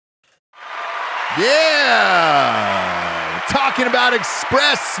Yeah! Talking about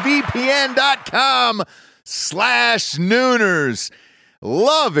expressvpn.com/Nooners.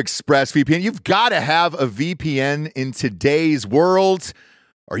 Love ExpressVPN. You've got to have a VPN in today's world,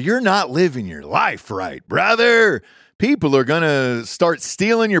 or you're not living your life right, brother. People are going to start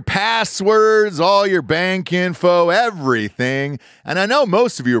stealing your passwords, all your bank info, everything. And I know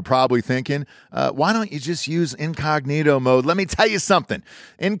most of you are probably thinking, why don't you just use incognito mode? Let me tell you something.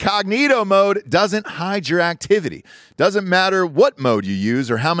 Incognito mode doesn't hide your activity. Doesn't matter what mode you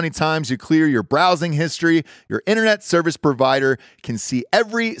use or how many times you clear your browsing history, your internet service provider can see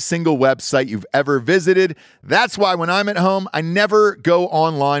every single website you've ever visited. That's why when I'm at home, I never go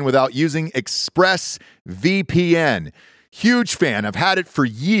online without using ExpressVPN. Huge fan. I've had it for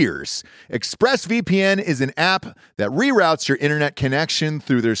years. ExpressVPN is an app that reroutes your internet connection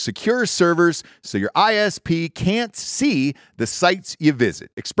through their secure servers so your ISP can't see the sites you visit.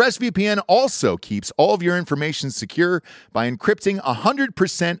 ExpressVPN also keeps all of your information secure by encrypting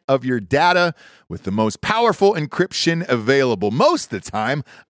 100% of your data with the most powerful encryption available. Most of the time,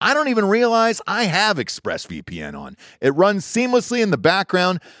 I don't even realize I have ExpressVPN on. It runs seamlessly in the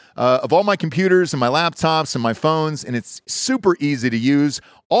background of all my computers and my laptops and my phones, and it's super easy to use.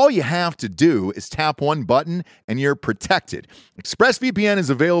 All you have to do is tap one button and you're protected. ExpressVPN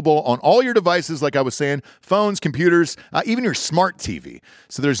is available on all your devices, like I was saying, phones, computers, even your smart TV.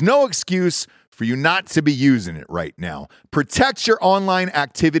 So there's no excuse for you not to be using it right now. Protect your online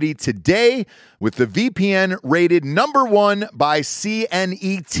activity today with the VPN rated #1 by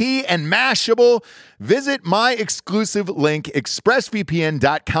CNET and Mashable. Visit my exclusive link,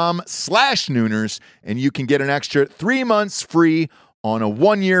 expressvpn.com/Nooners, and you can get an extra 3 months free on a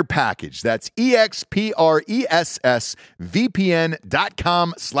 1-year package. That's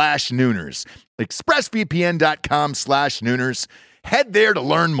expressvpn.com/Nooners. expressvpn.com/Nooners. Head there to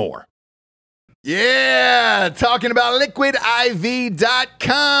learn more. Yeah, talking about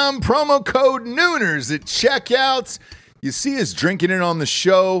liquidiv.com, promo code Nooners at checkout. You see us drinking it on the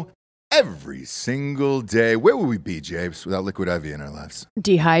show every single day. Where would we be, Jabes, without Liquid IV in our lives?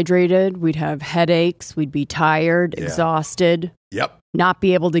 Dehydrated, we'd have headaches, we'd be tired, exhausted. Yep. Not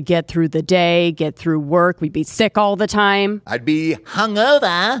be able to get through the day, get through work. We'd be sick all the time. I'd be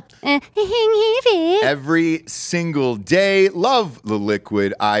hungover every single day. Love the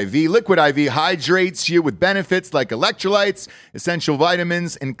Liquid IV. Liquid IV hydrates you with benefits like electrolytes, essential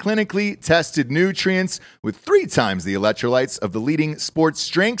vitamins, and clinically tested nutrients with 3 times the electrolytes of the leading sports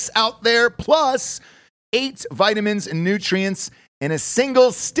drinks out there, plus 8 vitamins and nutrients in a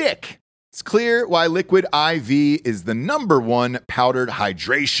single stick. It's clear why Liquid IV is the #1 powdered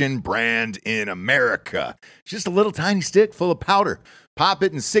hydration brand in America. Just a little tiny stick full of powder. Pop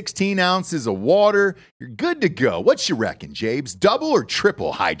it in 16 ounces of water. You're good to go. What you reckon, Jabes? Double or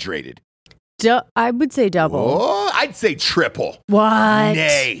triple hydrated? I would say double. Oh, I'd say triple. What?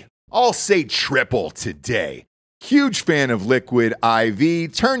 Nay, I'll say triple today. Huge fan of Liquid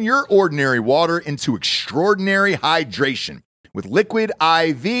IV. Turn your ordinary water into extraordinary hydration. With Liquid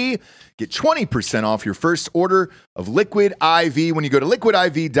IV, get 20% off your first order of Liquid IV when you go to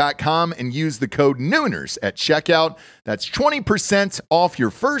liquidiv.com and use the code Nooners at checkout. That's 20% off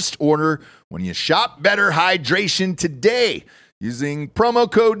your first order when you shop Better Hydration today using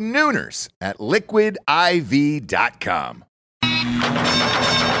promo code Nooners at liquidiv.com.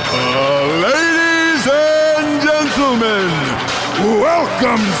 Ladies and gentlemen,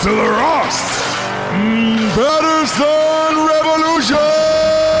 welcome to the Ross Patterson Revolution!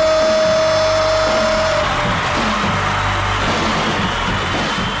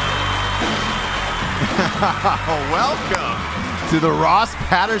 Welcome to the Ross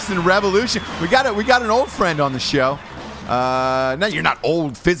Patterson Revolution. We got an old friend on the show. No, you're not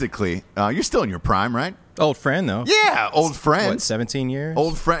old physically. You're still in your prime, right? Old friend, though. Yeah, old friend. What, 17 years?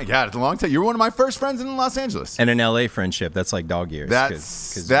 Old friend. God, it's a long time. You were one of my first friends in Los Angeles. And an LA friendship. That's like dog years.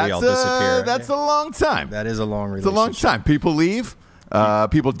 That's we all disappear. That's a long time. That is a long relationship. It's a long time. People leave.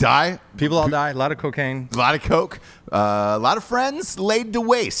 People die. People all die. A lot of cocaine. A lot of coke. A lot of friends laid to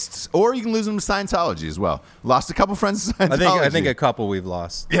waste. Or you can lose them to Scientology as well. Lost a couple friends to Scientology. I think a couple we've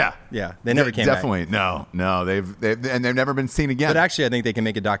lost. Yeah. Yeah. They never came back. Definitely. No. They've never been seen again. But actually, I think they can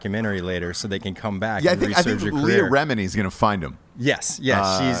make a documentary later so they can come back and I think your Leah career. Remini's going to find them. Yes.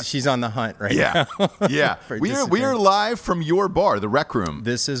 She's on the hunt right now. Yeah. We are live from your bar, the Rec Room.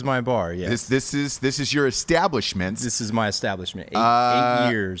 This is my bar, yes. This is your establishment. This is my establishment. Eight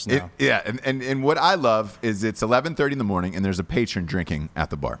years now. And what I love is it's 11:30 in the morning and there's a patron drinking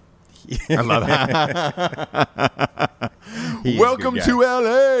at the bar. I love that. Welcome to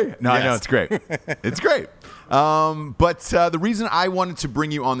LA. No, yes. I know, it's great. It's great. But the reason I wanted to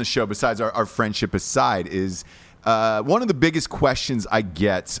bring you on the show, besides our friendship aside, is one of the biggest questions I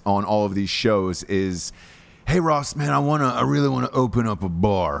get on all of these shows is, hey Ross, man, I really want to open up a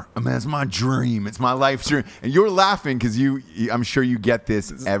bar. I mean, it's my dream. It's my life's dream. And you're laughing because I'm sure you get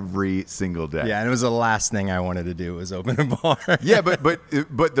this every single day. Yeah, and it was the last thing I wanted to do was open a bar. Yeah,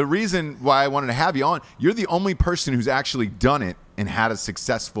 but the reason why I wanted to have you on, you're the only person who's actually done it and had a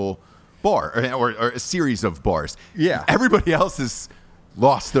successful bar or a series of bars. Yeah. Everybody else has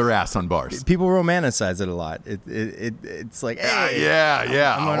lost their ass on bars. People romanticize it a lot. It's like, hey,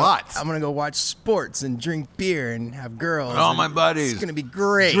 a lot. I'm gonna go watch sports and drink beer and have girls. Oh, my buddies, it's gonna be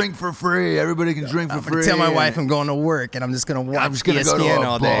great. Drink for free. Everybody can drink for free. Tell my wife I'm going to work and I'm just gonna watch ESPN go to a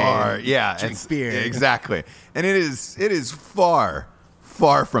all bar. day. Yeah, drink beer. Exactly. And it is far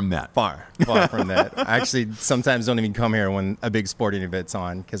from that. Far from that. I actually sometimes don't even come here when a big sporting event's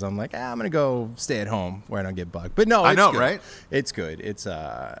on because I'm like, I'm gonna go stay at home where I don't get bugged. But no, I know, good. right? It's good. It's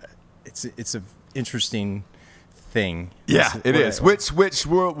a interesting thing. Yeah, it is. Which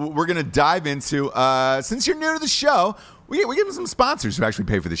we're gonna dive into. Since you're new to the show, we give them some sponsors who actually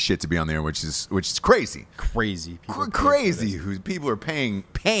pay for the shit to be on there, which is crazy. Crazy. Crazy. Who people are paying.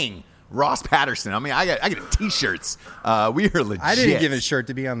 Ross Patterson. I mean, I get T-shirts. We are legit. I didn't get a shirt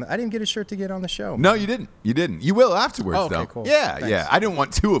to get on the show. No, you didn't. You will afterwards, okay, though. Cool. Yeah, Thanks. yeah. I didn't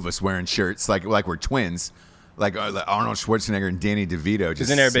want two of us wearing shirts like we're twins, like Arnold Schwarzenegger and Danny DeVito. Just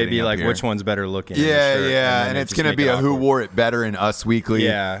then everybody be like, here. which one's better looking? Yeah, and it's gonna be a Who Wore It Better in Us Weekly.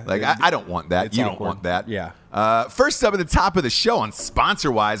 Yeah, like I don't want that. You awkward. don't want that. Yeah. First up at the top of the show on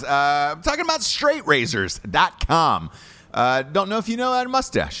sponsor-wise, I'm talking about StraightRazors.com. Don't know if you know that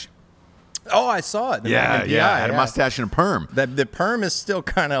mustache. Oh, I saw it. Yeah. I had a mustache and a perm. The perm is still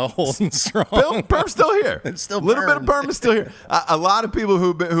kind of holding strong. Perm's still here. It's still a little bit of permed. perm is still here. A lot of people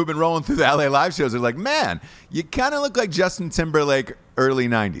who've been rolling through the LA live shows are like, man, you kind of look like Justin Timberlake early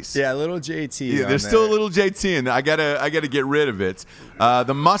 90s. Yeah, a little JT. Yeah, there's still a little JT, and I gotta get rid of it.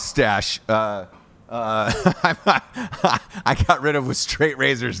 The mustache. I got rid of with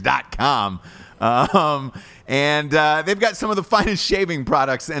StraightRazors.com. And they've got some of the finest shaving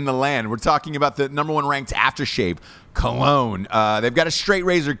products in the land. We're talking about the number one ranked aftershave, Cologne. They've got a straight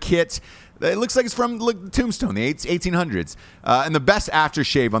razor kit. It looks like it's from Tombstone, the 1800s. And the best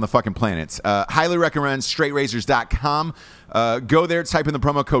aftershave on the fucking planet. Highly recommend StraightRazors.com. Go there, type in the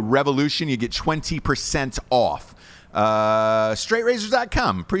promo code REVOLUTION. You get 20% off.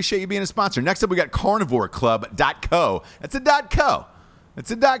 StraightRazors.com. Appreciate you being a sponsor. Next up, we got CarnivoreClub.co. That's a .co. It's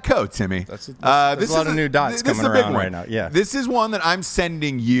a .co, Timmy. There's a lot of new dots coming around right now. Yeah. This is one that I'm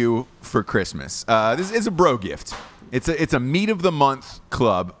sending you for Christmas. This is a bro gift. It's a meat of the month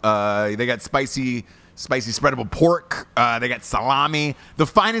club. They got spicy spreadable pork. They got salami. The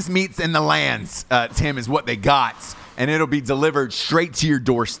finest meats in the lands, Tim, is what they got. And it'll be delivered straight to your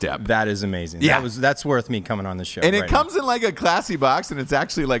doorstep. That is amazing. Yeah. That's worth me coming on the show. And it comes in like a classy box, and it's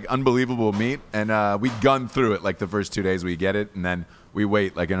actually like unbelievable meat. And we gun through it like the first 2 days we get it, and then we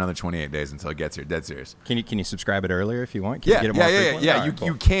wait like another 28 days until it gets here. Dead serious. Can you subscribe it earlier if you want? Can you get it more frequent? Yeah. All right, cool.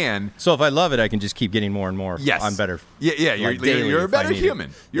 You can. So if I love it, I can just keep getting more and more. Yes. I'm better. Yeah. You're a better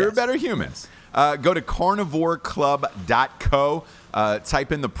human. You're a better human. Yes. Go to CarnivoreClub.co.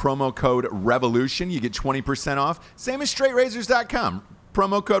 Type in the promo code REVOLUTION. You get 20% off. Same as StraightRazors.com.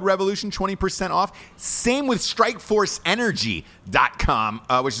 Promo code REVOLUTION, 20% off. Same with StrikeForceEnergy.com,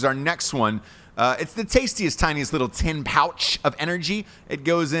 which is our next one. It's the tastiest, tiniest little tin pouch of energy. It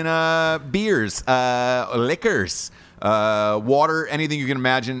goes in beers, liquors, water, anything you can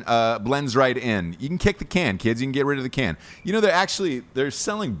imagine, blends right in. You can kick the can, kids. You can get rid of the can. You know, they're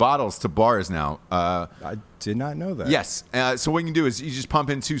selling bottles to bars now. I did not know that. Yes. So what you can do is you just pump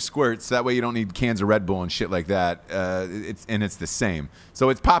in 2 squirts. That way you don't need cans of Red Bull and shit like that. It's the same. So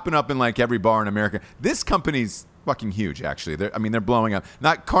it's popping up in like every bar in America. This company's fucking huge, actually. They're blowing up.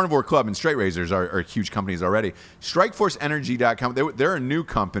 Not Carnivore Club and Straight Razors are huge companies already. StrikeForceEnergy.com. They're a new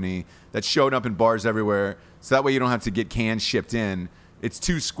company that showed up in bars everywhere. So that way you don't have to get cans shipped in. It's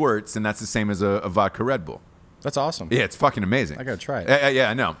 2 squirts, and that's the same as a vodka Red Bull. That's awesome. Yeah, it's fucking amazing. I gotta try it.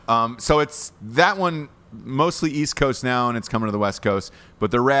 Yeah, I know. So it's that one, mostly East Coast now, and it's coming to the West Coast. But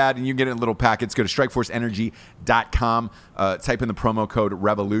they're rad, and you can get it in little packets. Go to StrikeForceEnergy.com. Type in the promo code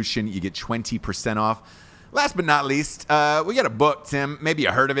REVOLUTION. You get 20% off. Last but not least, we got a book, Tim. Maybe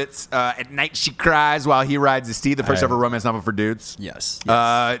you heard of it. At Night She Cries While He Rides the Steed, the first ever romance novel for dudes. Yes.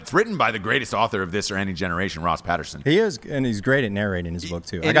 It's written by the greatest author of this or any generation, Ross Patterson. He is, and he's great at narrating his book,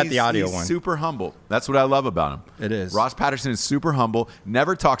 too. I got the audio he's one. Super humble. That's what I love about him. It is. Ross Patterson is super humble,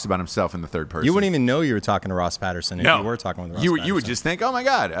 never talks about himself in the third person. You wouldn't even know you were talking to Ross Patterson if you were talking with Ross Patterson. You would just think, oh my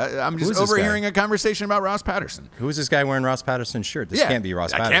God, I'm just overhearing a conversation about Ross Patterson. Who is this guy wearing Ross Patterson's shirt? This can't be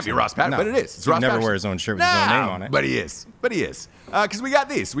Ross Patterson. That can't be Ross Patterson, but it is. It's Ross never Patterson. wear his own shirt with his own name on it. But he is. Because we got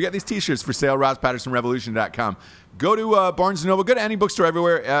these. We got these T-shirts for sale, RossPattersonRevolution.com. Go to Barnes & Noble. Go to any bookstore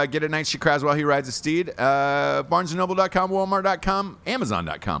everywhere. Get At Night She Cries While He Rides a Steed. BarnesandNoble.com, Walmart.com,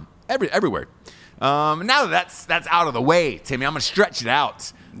 Amazon.com. Everywhere. Now that that's out of the way, Timmy, I'm going to stretch it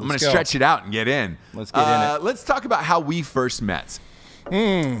out. I'm going to stretch it out and get in. Let's get in it. Let's talk about how we first met.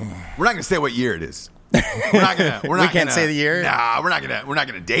 We're not going to say what year it is. We're not gonna. We can't say the year. Nah, we're not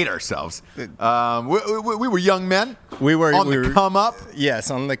gonna date ourselves. We were young men. We were on the come up.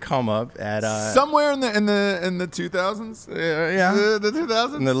 Yes, on the come up at somewhere in the 2000s. Yeah, the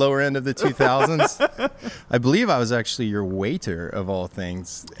 2000s. In the lower end of the 2000s. I believe I was actually your waiter of all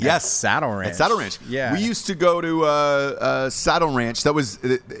things. Yes, at Saddle Ranch. At Saddle Ranch. Yeah, we used to go to Saddle Ranch. That was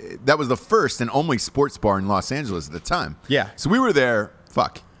the first and only sports bar in Los Angeles at the time. Yeah. So we were there.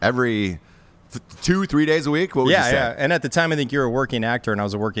 Every 2-3 days a week. What would you say? Yeah. And at the time, I think you were a working actor and I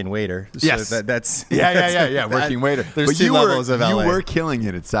was a working waiter. So yes, that's working waiter. There's two levels of LA. You were killing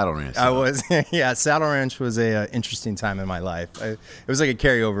it at Saddle Ranch. I was. Yeah, Saddle Ranch was a interesting time in my life. It was like a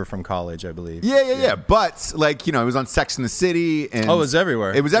carryover from college, I believe. Yeah. But it was on Sex and the City. And it was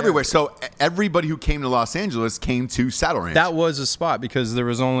everywhere. It was everywhere. So everybody who came to Los Angeles came to Saddle Ranch. That was a spot because there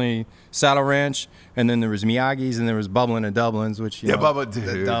was only Saddle Ranch, and then there was Miyagi's, and there was Bublin and Dublin's, which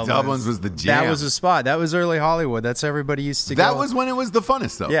Dublin's was the jam. That was a spot. That was early Hollywood. That's everybody used to go. That was when it was the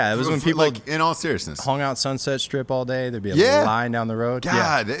funnest, though. Yeah, it was when people, in all seriousness, hung out Sunset Strip all day. There'd be a line down the road.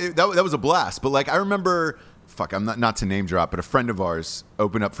 God, that was a blast. But I remember, I'm not to name drop, but a friend of ours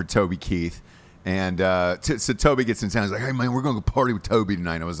opened up for Toby Keith, and so Toby gets in town. He's like, "Hey man, we're going to go party with Toby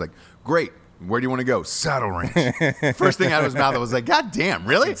tonight." I was like, "Great. Where do you want to go?" Saddle Ranch. First thing out of his mouth, I was like, "God damn,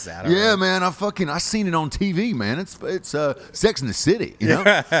 really?" Yeah, man. I seen it on TV, man. It's Sex in the City,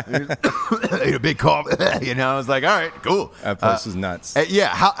 Ate a big call, I was like, all right, cool. That place is nuts. Yeah.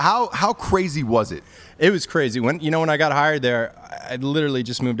 How crazy was it? It was crazy. When I got hired there, I literally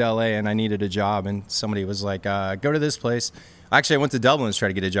just moved to LA and I needed a job, and somebody was like, "Go to this place." Actually, I went to Dublin to try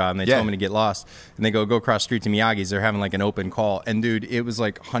to get a job, and they told me to get lost. And they go across the street to Miyagi's. They're having like an open call. And, dude, it was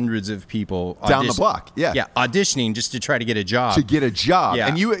like hundreds of people. Down the block, yeah. Yeah, auditioning just to try to get a job. Yeah.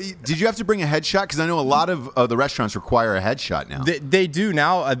 And did you have to bring a headshot? Because I know a lot of the restaurants require a headshot now. They do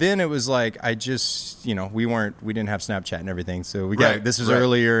now. Then it was like I just, we didn't have Snapchat and everything. So this was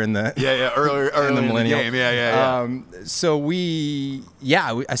earlier in the earlier in the millennial game. Yeah. So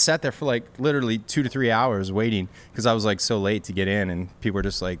I sat there for like literally 2 to 3 hours waiting because I was like so late to get in, and people were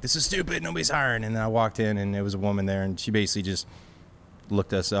just like, "This is stupid, nobody's hiring." And then I walked in, and there was a woman there, and she basically just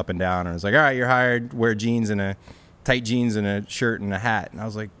looked us up and down and was like, "All right, you're hired. Wear jeans and tight jeans and a shirt and a hat." And I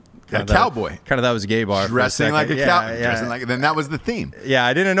was like, cowboy. That was a gay bar. Dressing like a cowboy. Then that was the theme. Yeah,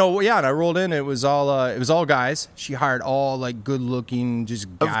 I didn't know. Yeah, and I rolled in. It was all guys. She hired all like good looking, just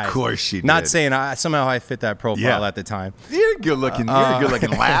guys. Of course she did. Not saying somehow I fit that profile at the time. You're good looking. You're a good looking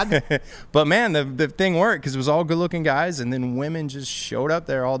lad. But man, the thing worked because it was all good looking guys, and then women just showed up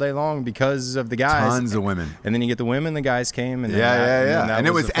there all day long because of the guys. Tons of women. And then you get the women, the guys came, and and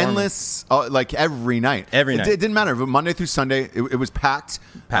it was endless, like every night. Every night. It didn't matter. Monday through Sunday, it was packed.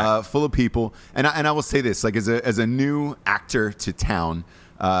 Full of people, and I will say this: as a new actor to town,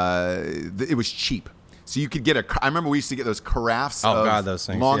 it was cheap. So you could get I remember we used to get those carafes of those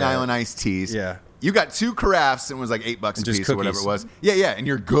things, Long Island iced teas. Yeah, you got 2 carafes and it was like $8 a piece or whatever it was. Yeah, and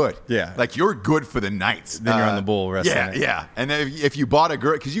you're good. Yeah, like you're good for the night. Then you're on the bull rest. Yeah. And if you bought a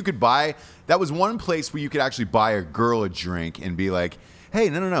girl, because you could buy, that was one place where you could actually buy a girl a drink and be like, "Hey,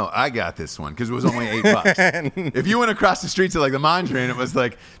 no, I got this one," because it was only $8. If you went across the street to like the Mondrian, it was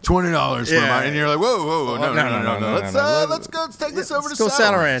like $20 for mine, and you're like, "Whoa, no. Let's take this over to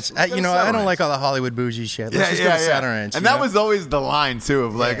Saddle Ranch." I don't like all the Hollywood bougie shit. Let's just go to Saddle Ranch. And that was always the line too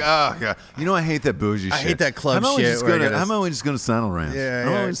of like, "Oh, God. I hate that bougie shit. I hate that club shit." I'm always just going to Saddle Ranch.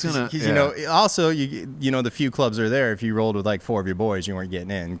 Also, the few clubs are there. If you rolled with like 4 of your boys, you weren't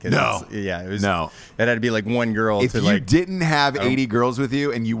getting in. It had to be like one girl. If you didn't have 80 girls with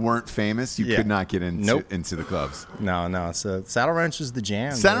you and you weren't famous, you could not get into the clubs. No. So Saddle Ranch was the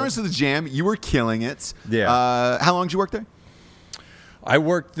jam. Saddle Ranch was the jam. You were killing it. Yeah. How long did you work there? I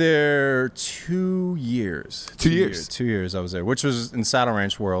worked there 2 years. 2 years. 2 years I was there, which was in Saddle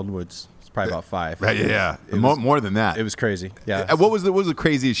Ranch world, which probably about 5. Right, yeah. It More than that. It was crazy. Yeah. What was the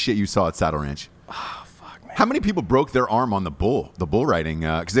craziest shit you saw at Saddle Ranch? Oh, fuck, man. How many people broke their arm on the bull riding?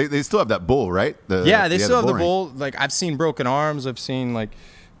 Because they still have that bull, right? They still have the ring. bull. Like, I've seen broken arms. I've seen, like,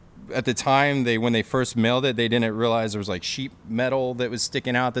 at the time, when they first mailed it, they didn't realize there was, like, sheet metal that was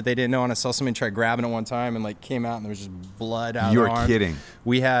sticking out that they didn't know. And I saw somebody try grabbing it one time and, like, came out and there was just blood out of the arm. You're kidding.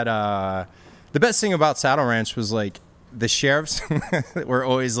 We had, the best thing about Saddle Ranch was, like, the sheriffs were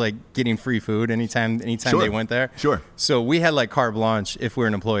always like getting free food anytime Sure. they went there. Sure. So we had like carte blanche if we were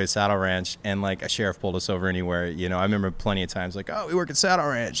an employee at Saddle Ranch and like a sheriff pulled us over anywhere. You know, I remember plenty of times like, oh, we work at Saddle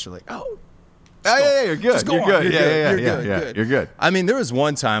Ranch. They're like, oh, yeah, you're good. just go You're on. good. You're Yeah, good. You're good. I mean, there was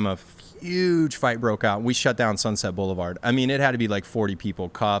one time a huge fight broke out. We shut down Sunset Boulevard. I mean, it had to be like 40 people,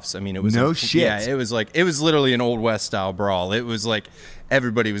 cuffs. I mean, it was No shit. Yeah, it was literally an Old West style brawl. It was like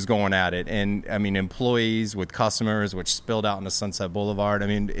everybody was going at it, and I mean, employees with customers, which spilled out into Sunset Boulevard. I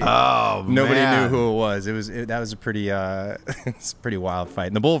mean, nobody man. knew who it was. That was a pretty it's a pretty wild fight.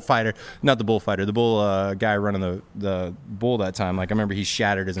 And the bullfighter, not the bullfighter, the bull guy running the bull that time. Like I remember he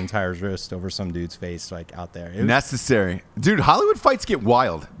shattered his entire wrist over some dude's face, like out there. It was, Necessary, dude. Hollywood fights get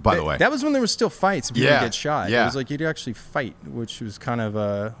wild. By the way, that was when there were still fights. People Yeah, get shot. yeah. It was like you'd actually fight, which was kind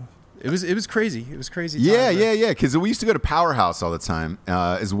of it was crazy. It was crazy. yeah. times. Because we used to go to Powerhouse all the time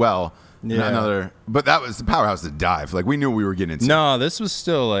as well. Yeah. But that was the Powerhouse to dive. Like we knew what we were getting into. No, this was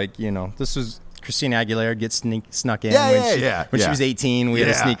still like this was Christina Aguilera snuck in Yeah, when yeah. she was 18. We had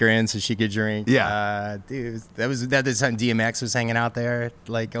to Yeah. sneak her in so she could drink. Yeah. Dude, that was the time DMX was hanging out there,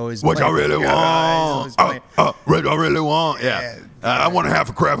 like always. What I playing. really Yeah, always want? playing. What I really want? Yeah. I want a half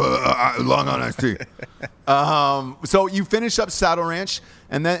a crab of Long Island iced tea. So you finish up Saddle Ranch,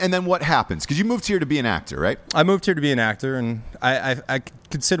 and then what happens? Because you moved here to be an actor, right? I moved here to be an actor, and I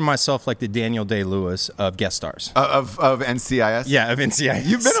consider myself like the Daniel Day-Lewis of guest stars. Of NCIS. Yeah, of NCIS.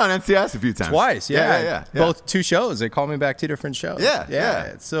 You've been on NCIS a few times. Twice, yeah. Yeah. Both 2 shows. They call me back 2 different shows.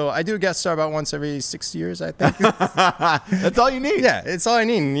 Yeah. So I do a guest star about once every 6 years, I think. That's all you need. Yeah, it's all I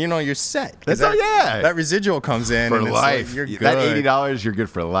need. And, you're set. 'Cause That's all. Yeah. That residual comes in For and it's life. like, you're good. That $80, you're good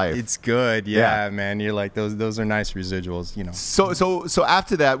for life. It's good. Yeah. Yeah, man. You're like those are nice residuals. So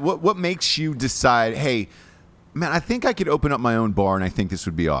after that, what makes you decide? Hey, man, I think I could open up my own bar, and I think this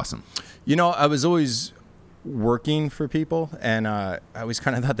would be awesome. I was always working for people, and I always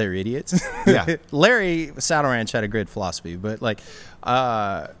kind of thought they were idiots. Yeah. Larry Saddle Ranch had a great philosophy, but like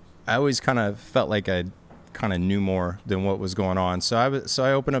I always kind of felt like I kind of knew more than what was going on. So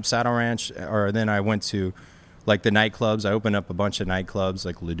I opened up Saddle Ranch, or then I went to like the nightclubs. I opened up a bunch of nightclubs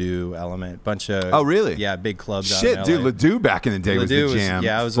like Ledoux, Element, bunch of Oh, really? Yeah, big clubs. Shit, out in dude, LA. Ledoux back in the day was the Ledoux was- jam.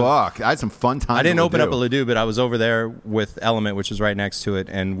 yeah, I was Fuck, I had some fun times. I didn't at open up a Ledoux. Ledoux, but I was over there with Element, which was right next to it,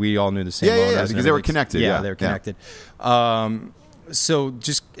 and we all knew the same Yeah, yeah, owners. yeah, and because they were everything. connected, Yeah, yeah, they were yeah. connected. So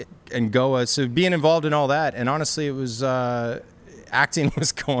just and Goa. So being involved in all that, and honestly, it was acting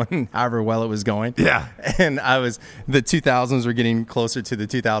was going however well it was going. Yeah. And the 2000s were getting closer to the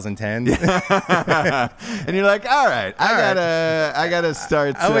 2010s. And you're like, all right, I gotta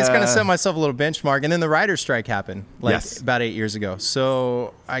start. I always kind of set myself a little benchmark, and then the writer's strike happened, like Yes. about 8 years ago.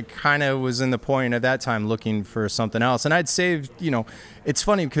 So I kind of was in the point at that time looking for something else, and I'd saved. It's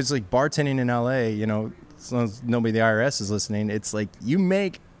funny because like bartending in LA, as long as nobody the IRS is listening, it's like you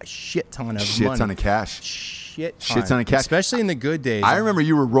make a shit ton of money, shit ton of cash. shit ton of cash. especially in the good days. I remember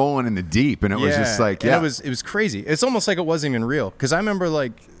you were rolling in the deep, and it was just like, and yeah, it was crazy. It's almost like it wasn't even real. Because I remember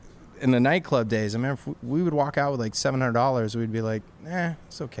like in the nightclub days, I remember if we would walk out with like $700, we'd be like,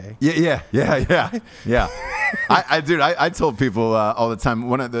 it's okay. Yeah. I told people all the time.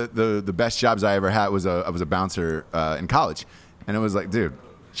 One of the best jobs I ever had was I was a bouncer in college, and it was like, dude,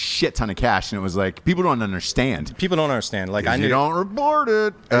 shit ton of cash, and it was like people don't understand. People don't understand. Like I You knew, don't report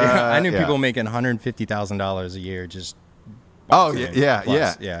it. I knew Yeah. people making $150,000 a year just. Oh bartending yeah,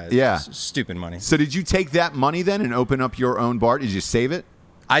 plus. yeah. It's stupid money. So did you take that money then and open up your own bar? Did you save it?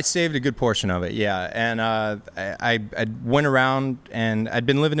 I saved a good portion of it, yeah. And I went around, and I'd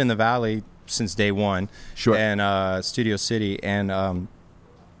been living in the Valley since day one. Sure. And Studio City, and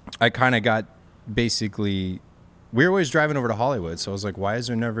I kind of got basically. We were always driving over to Hollywood, so I was like, why is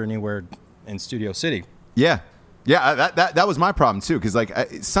there never anywhere in Studio City? Yeah. That was my problem too, because like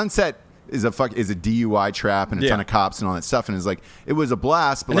Sunset is a DUI trap and a ton Yeah. of cops and all that stuff, and it's like it was a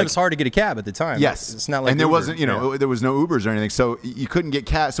blast, but And like it was hard to get a cab at the time. yes, It's not like and there Uber. wasn't there was no Ubers or anything, so you couldn't get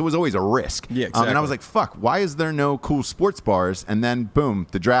cabs, so it was always a risk. Yeah, And I exactly. was like, fuck, why is there no cool sports bars? And then boom,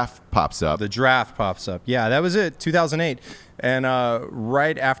 the Draft pops up. The Draft pops up. Yeah, that was it, 2008. And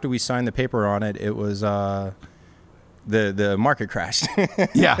right after we signed the paper on it, it was the market crashed.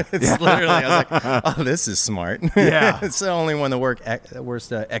 Yeah. It's literally, I was like, oh, this is smart. Yeah. It's the only one of the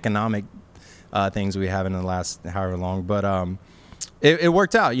worst economic things we have in the last however long. But it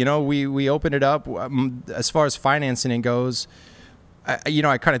worked out. You know, we opened it up. As far as financing it goes,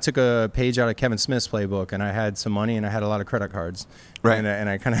 I kind of took a page out of Kevin Smith's playbook, and I had some money and I had a lot of credit cards. Right. And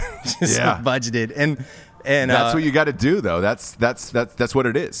I kind of just budgeted. And that's what you got to do, though. That's what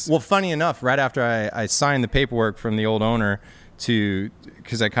it is. Well, funny enough, right after I signed the paperwork from the old owner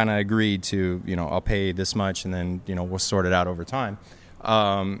because I kind of agreed to, I'll pay this much and then, we'll sort it out over time.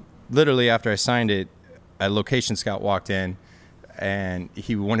 Literally after I signed it, a location scout walked in and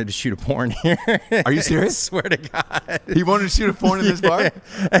he wanted to shoot a porn here. Are you serious? I swear to God. He wanted to shoot a porn in this bar?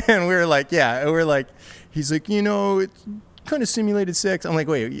 And we were like, he's like, it's kind of simulated sex. I'm like,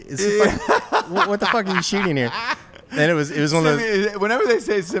 wait, what the fuck are you shooting here? And it was one of those. Whenever they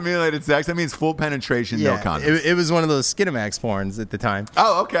say simulated sex, that means full penetration, no condoms. It was one of those Skinamax porns at the time.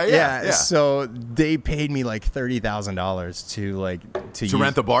 Oh, okay, yeah. So they paid me like $30,000 to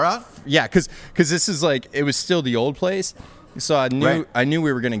rent the bar out. Yeah, because this is like, it was still the old place. So I knew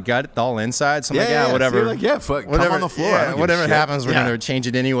we were gonna gut it all inside. So I'm whatever. So you're like, fuck, whatever, come on the floor. Yeah, whatever happens, we're gonna change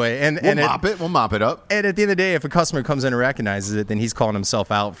it anyway. And we'll mop it up. And at the end of the day, if a customer comes in and recognizes it, then he's calling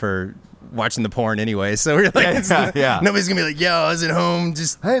himself out for watching the porn anyway. So we're like, nobody's gonna be like, yo, I was at home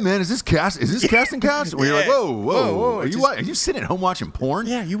just. Hey man, is this casting couch? Where you're like, whoa. Are you sitting at home watching porn?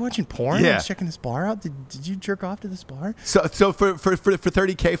 Yeah, you watching porn? Yeah, checking this bar out. Did you jerk off to this bar? So for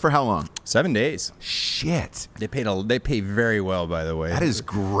 $30K for how long? 7 days. Shit. They pay very well, by the way. That is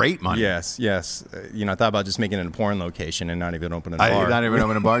great money. Yes. I thought about just making it a porn location and not even opening a bar. Not even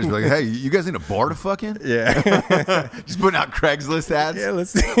opening a bar. Just be like, hey, you guys need a bar to fuck in? Yeah. Just putting out Craigslist ads. Yeah,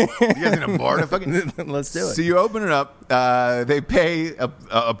 let's. You guys need a bar to fuck in? Let's do it. So you open it up. They pay a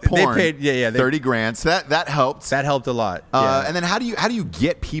porn. They paid $30,000. So that helped. That helped a lot. And then how do you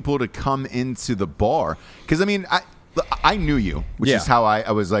get people to come into the bar? Because I mean, I knew you, which is how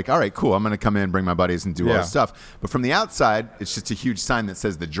I was like, all right, cool. I'm going to come in, bring my buddies, and do all this stuff. But from the outside, it's just a huge sign that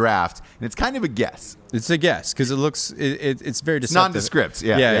says The Draft, and it's kind of a guess. It's a guess because it looks it's very deceptive. It's nondescript.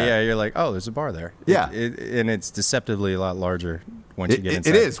 Yeah. You're like, oh, there's a bar there. Yeah, and it's deceptively a lot larger once you get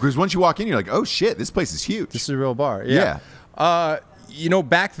inside. It is, because once you walk in, you're like, oh shit, this place is huge. This is a real bar. Yeah.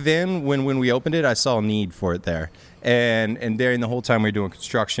 Back then when we opened it, I saw a need for it there, and during the whole time we were doing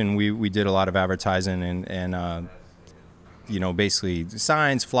construction, we did a lot of advertising and basically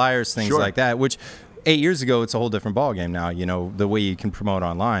signs, flyers, things like that, which 8 years ago, it's a whole different ballgame now. The way you can promote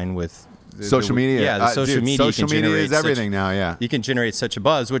online with social media. Yeah, social media. Social media is everything now, yeah. You can generate such a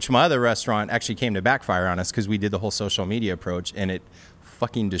buzz, which my other restaurant actually came to backfire on us because we did the whole social media approach, and it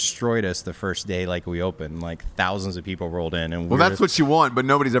fucking destroyed us the first day we opened. Like thousands of people rolled in. And that's what you want, but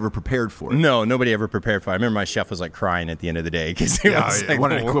nobody's ever prepared for it. No, nobody ever prepared for it. I remember my chef was like crying at the end of the day because he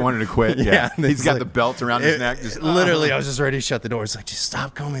wanted to quit. Yeah. He's got the belt around his neck. Literally, I was just ready to shut the door. It's like, just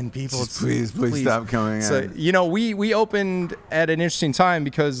stop coming, people. Just please stop coming. So, we opened at an interesting time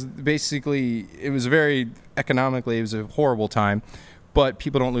because basically it was economically, it was a horrible time. But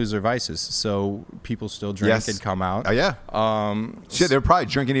people don't lose their vices, so people still drink and come out. Oh yeah. They're probably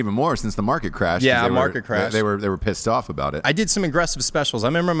drinking even more since the market crashed. Yeah, market crash. They were pissed off about it. I did some aggressive specials. I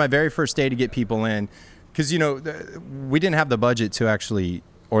remember my very first day to get people in, because we didn't have the budget to actually,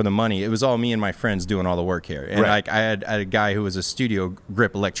 or the money. It was all me and my friends doing all the work here. And I had a guy who was a studio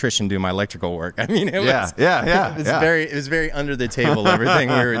grip electrician doing my electrical work. I mean, it was it was very under the table, everything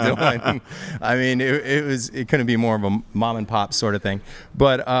we were doing. I mean, it couldn't be more of a mom and pop sort of thing.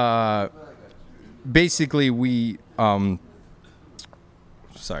 But basically we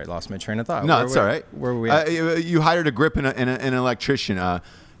sorry, lost my train of thought. No, it's all right. Where were we at? You hired a grip and an electrician.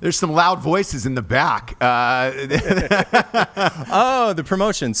 There's some loud voices in the back. Oh, the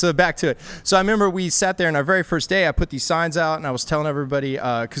promotion. So back to it. So I remember we sat there, and our very first day, I put these signs out, and I was telling everybody,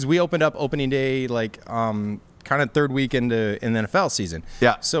 because we opened up opening day kind of third week in the NFL season.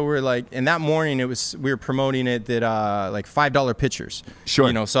 Yeah. So we're like, and that morning we were promoting it that like $5 pitchers.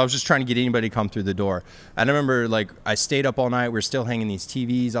 Sure. So I was just trying to get anybody to come through the door. And I remember I stayed up all night. We were still hanging these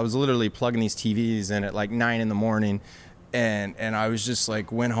TVs. I was literally plugging these TVs in at 9 a.m. And I was just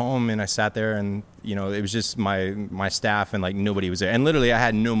went home and I sat there and, it was just my staff and nobody was there. And literally I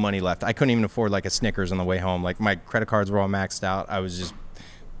had no money left. I couldn't even afford a Snickers on the way home. My credit cards were all maxed out. I was just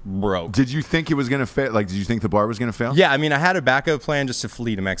broke. Did you think it was going to fail? Did you think the bar was going to fail? Yeah. I mean, I had a backup plan just to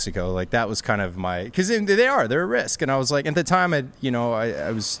flee to Mexico. That was kind of because they're a risk. And I was at the time, I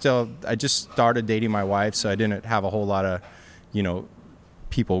just started dating my wife. So I didn't have a whole lot of,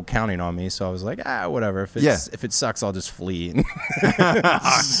 people counting on me. So I was like, whatever. If it sucks, I'll just flee.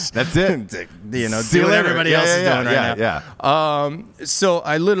 That's it. You know, See do you what later. everybody else is doing right now. Yeah. So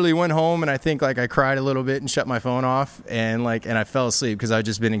I literally went home and I think like I cried a little bit and shut my phone off and I fell asleep because I'd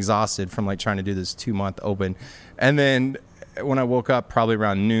just been exhausted from like trying to do this 2-month open. And then when I woke up probably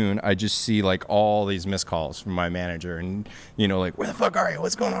around noon, I just see like all these missed calls from my manager and, you know, like, where the fuck are you?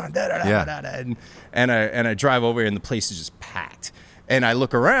 What's going on? And I drive over and the place is just packed. And I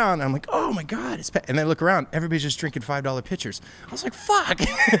look around, and I'm like, oh my God, it's packed. And I look around, everybody's just drinking $5 pitchers. I was like, fuck.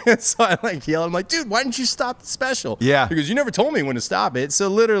 So I like yelled, I'm like, dude, why didn't you stop the special? Yeah. Because you never told me when to stop it. So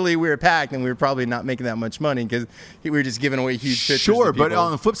literally we were packed and we were probably not making that much money because we were just giving away huge pitchers. Sure, to people. but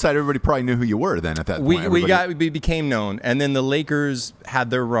on the flip side, everybody probably knew who you were then at that point. We became known. And then the Lakers had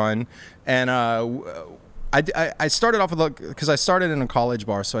their run. And I started off with, because I started in a college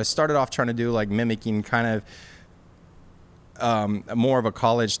bar. So I started off trying to do like mimicking kind of more of a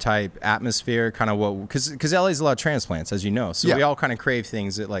college type atmosphere, kind of what, because LA's a lot of transplants, as you know, so we all kind of crave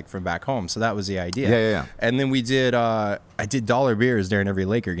things that like from back home. So that was the idea. Yeah. And then we did. I did dollar beers during every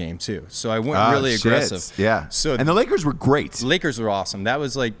Laker game too. So I went really aggressive. Yeah. So and the Lakers were great. Lakers were awesome. That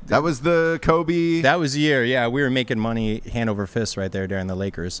was the Kobe. That was the year. Yeah, we were making money hand over fist right there during the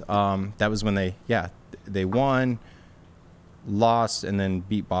Lakers. That was when they won, lost, and then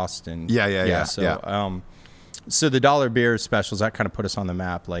beat Boston. Yeah. So the dollar beer specials, that kind of put us on the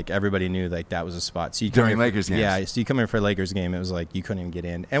map. Like everybody knew like that was a spot. So you during Lakers games. Yeah, so you come in for a Lakers game, it was like you couldn't even get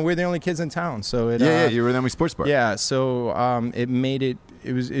in. And we're the only kids in town. So you were the only sports bar. Yeah, so it made it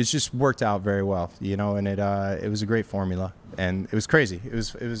just worked out very well, you know, and it was a great formula. And it was crazy. It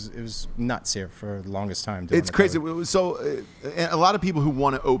was nuts here for the longest time. It's crazy. So a lot of people who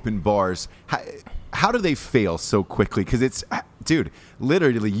want to open bars, how do they fail so quickly? Because dude,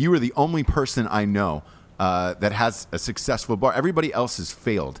 literally, you are the only person I know that has a successful bar. Everybody else has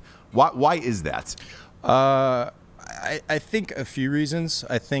failed. Why is that? I think a few reasons.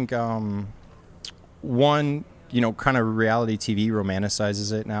 I think one, you know, kind of reality TV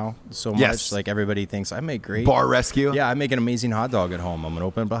romanticizes it now so much. Yes. Like everybody thinks I make great bar rescue. Yeah, I make an amazing hot dog at home. I'm gonna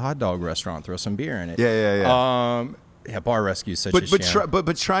open up a hot dog restaurant, throw some beer in it. Yeah. Bar rescue is such a sham.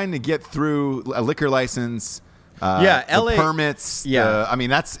 But trying to get through a liquor license. LA permits. Yeah, I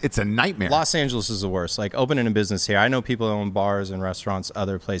mean it's a nightmare. Los Angeles is the worst. Like opening a business here, I know people that own bars and restaurants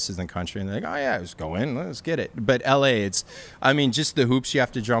other places in the country, and they're like, oh yeah, just go in, let's get it. But LA, just the hoops you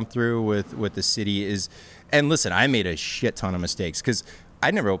have to jump through with the city is. And listen, I made a shit ton of mistakes because I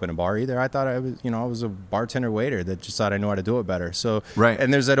never opened a bar either. I thought I was a bartender waiter that just thought I knew how to do it better. So right.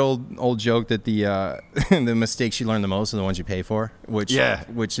 And there's that old joke that the the mistakes you learn the most are the ones you pay for, which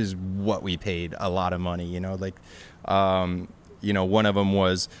is what we paid a lot of money. You know, like one of them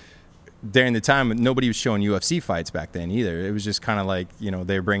was during the time nobody was showing UFC fights back then either. It was just kind of like, you know,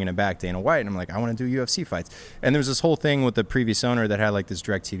 they were bringing it back, Dana White, and I'm like, I want to do UFC fights. And there was this whole thing with the previous owner that had like this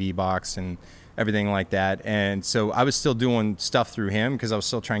DirecTV box and everything like that. And so I was still doing stuff through him because I was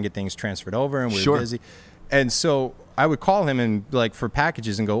still trying to get things transferred over and we were busy. And so I would call him and like for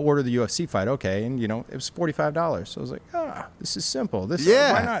packages and go order the UFC fight. Okay. And you know, it was $45. So I was like, this is simple.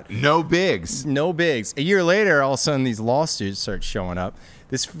 Why not? No bigs. A year later, all of a sudden these lawsuits start showing up.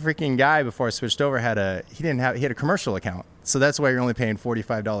 This freaking guy before I switched over had a commercial account. So that's why you're only paying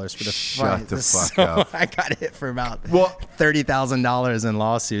 $45 for the fight. Shut the fuck up. I got hit for about $30,000 in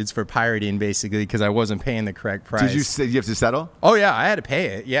lawsuits for pirating, basically, because I wasn't paying the correct price. Did you say you have to settle? Oh yeah, I had to pay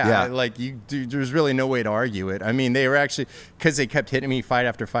it. Yeah. There's really no way to argue it. I mean, they were actually, because they kept hitting me fight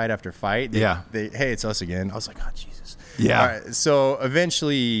after fight after fight. Hey, it's us again. I was like, oh Jesus. Yeah. All right, so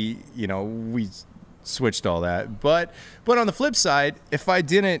eventually, you know, we switched all that, but on the flip side, if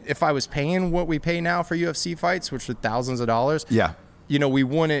I was paying what we pay now for UFC fights, which are thousands of dollars, you know,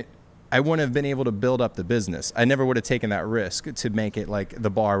 I wouldn't have been able to build up the business. I never would have taken that risk to make it like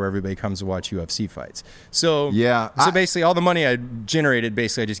the bar where everybody comes to watch UFC fights. So basically all the money I generated,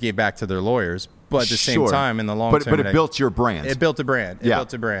 I just gave back to their lawyers. But at the same time, in the long term, but it built your brand. It built a brand.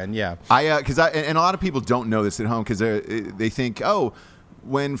 Yeah. And a lot of people don't know this at home because they think,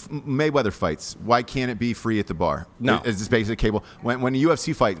 when Mayweather fights, why can't it be free at the bar? No. Is this basic cable? When a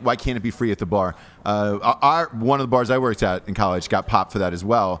UFC fight, why can't it be free at the bar? One of the bars I worked at in college got popped for that as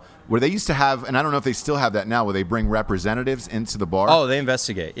well, where they used to have, and I don't know if they still have that now, where they bring representatives into the bar. Oh, they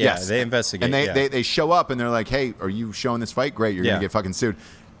investigate. Yeah, yes. They investigate. And they show up and they're like, hey, are you showing this fight? Great, you're going to get fucking sued.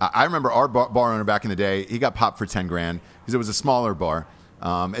 I remember our bar owner back in the day, he got popped for $10,000 because it was a smaller bar.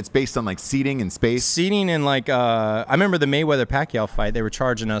 It's based on like seating and space. Seating and like I remember the Mayweather-Pacquiao fight. They were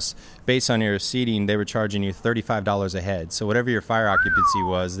charging us based on your seating. They were charging you $35 a head. So whatever your fire occupancy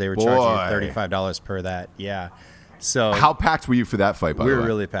was, they were charging you $35 per that. Yeah, So How packed were you for that fight, by we the were way?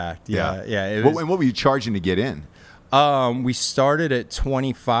 really packed. Yeah. It What, was, and what were you charging to get in? we started at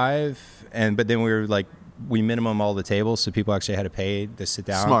 25, but then we minimum all the tables, so people actually had to pay to sit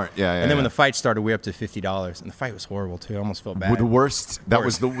down. Smart. Yeah, And then when yeah. the fight started, we were up to $50, and the fight was horrible too. I almost felt bad. The worst. That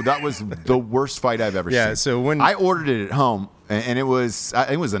was the worst fight I've ever seen. Yeah, so when- I ordered it at home, and it was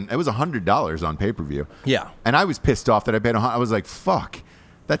 $100 on pay-per-view. Yeah. And I was pissed off that I paid. I was like, fuck.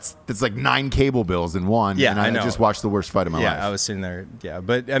 That's like 9 cable bills in one. Yeah, and I know. just watched the worst fight of my life. I was sitting there. Yeah,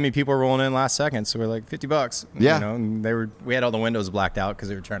 but I mean, people were rolling in last second, so we're like $50. Yeah. You know, and we had all the windows blacked out because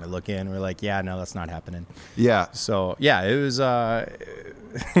they were trying to look in. We're like, yeah, no, that's not happening. Yeah. So yeah, it was.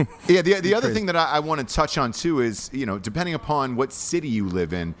 Yeah, the other thing that I want to touch on too is, depending upon what city you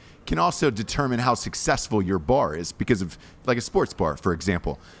live in, can also determine how successful your bar is because of, like a sports bar, for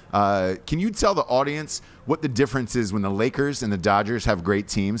example. Can you tell the audience what the difference is when the Lakers and the Dodgers have great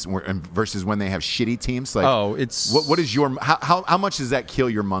teams versus when they have shitty teams? Like, it's what is your how much does that kill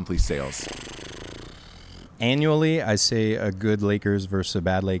your monthly sales? Annually, I say a good Lakers versus a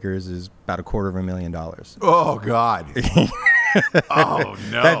bad Lakers is about $250,000. Oh God. Oh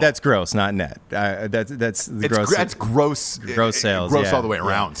no. That's gross, not net. That's the gross. That's gross. Gross sales, Gross yeah. all the way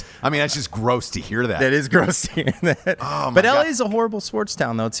around. I mean, that's just gross to hear that. That is gross to hear that. Oh, my but God. LA is a horrible sports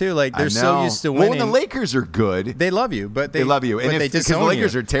town, though, too. Like, they're I so know. used to Well, winning. when the Lakers are good, They love you, but they love you. but And they because the disown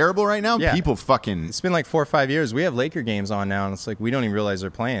Lakers you. are terrible right now, Yeah. people fucking. It's been like 4 or 5 years. We have Laker games on now, and it's like we don't even realize they're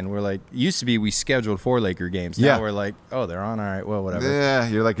playing. We're like, used to be we scheduled 4 Laker games. Now Yeah. we're like, oh, they're on. All right, well, whatever. Yeah,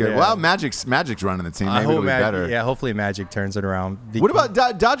 you're like, Yeah. well, Magic's running the team. I Maybe hope it'll be better. Yeah, hopefully Magic turns it around. What about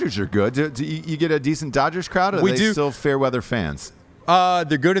Dodgers are good? Do you get a decent Dodgers crowd? Or are We they do. still fair weather fans?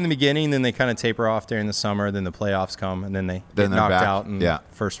 They're good in the beginning, then they kind of taper off during the summer. Then the playoffs come, and then they Then get they're knocked back. out in Yeah.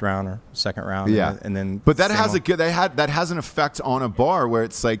 first round or second round. Yeah, and then. But that same has old- that has an effect on a bar where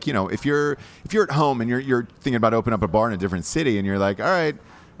it's like, if you're at home and you're thinking about opening up a bar in a different city and you're like, all right,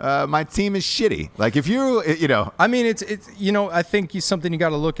 my team is shitty. Like if I mean, it's I think something you got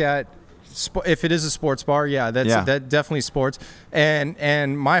to look at. If it is a sports bar, that definitely sports.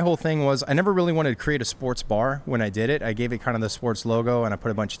 And my whole thing was I never really wanted to create a sports bar when I did it. I gave it kind of the sports logo and I put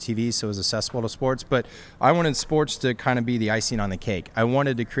a bunch of TVs so it was accessible to sports. But I wanted sports to kind of be the icing on the cake. I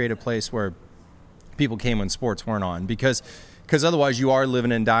wanted to create a place where people came when sports weren't on because otherwise you are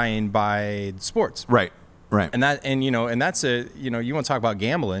living and dying by sports. right. And that's you want to talk about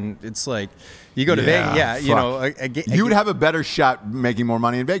gambling. It's like you go to Vegas. Yeah, fuck. You would have a better shot making more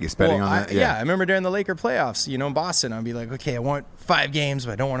money in Vegas betting on that. I remember during the Laker playoffs, in Boston, I'd be like, okay, I want 5 games,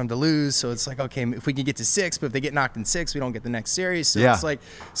 but I don't want them to lose. So it's like, okay, if we can get to 6, but if they get knocked in 6, we don't get the next series. So it's like,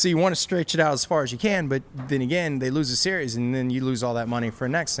 so you want to stretch it out as far as you can, but then again, they lose a series, and then you lose all that money for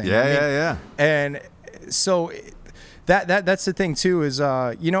next thing. Yeah. And so. That's the thing too is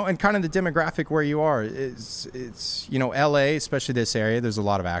and kind of the demographic where you are it's LA, especially this area. There's a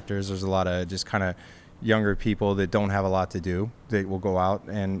lot of actors. There's a lot of just kind of younger people that don't have a lot to do. They will go out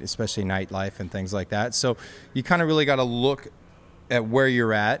and especially nightlife and things like that. So you kind of really got to look at where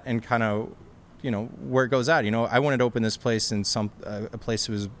you're at and kind of where it goes out. I wanted to open this place in a place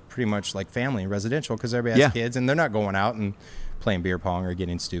that was pretty much like family residential because everybody has kids and they're not going out and playing beer pong or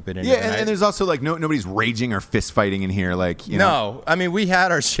getting stupid. And there's also like nobody's raging or fist fighting in here. Like No, I mean we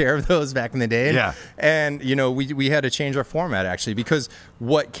had our share of those back in the day. Yeah, and we had to change our format actually because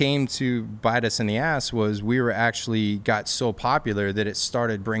what came to bite us in the ass was we were actually got so popular that it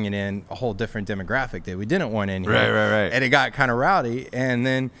started bringing in a whole different demographic that we didn't want in here. Right. And it got kind of rowdy, and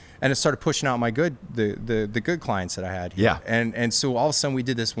it started pushing out my the good clients that I had here. Yeah, and so all of a sudden we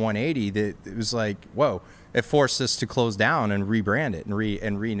did this 180 that it was like whoa. It forced us to close down and rebrand it and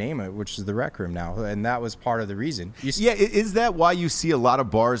rename it, which is the Rec Room now, and that was part of the reason. Is that why you see a lot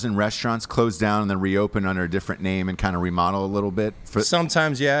of bars and restaurants close down and then reopen under a different name and kind of remodel a little bit?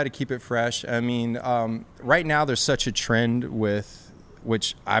 Sometimes, to keep it fresh. I mean, right now there's such a trend with.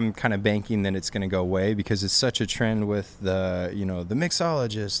 Which I'm kind of banking that it's going to go away because it's such a trend with the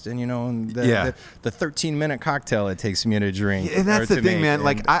mixologist and the 13-minute cocktail it takes me to drink. And that's the thing, man.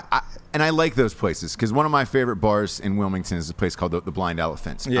 Like I like those places because one of my favorite bars in Wilmington is a place called the Blind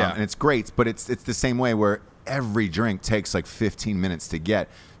Elephant. Yeah, and it's great, but it's the same way where every drink takes like 15 minutes to get.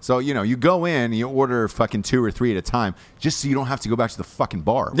 So, you go in, you order fucking 2 or 3 at a time just so you don't have to go back to the fucking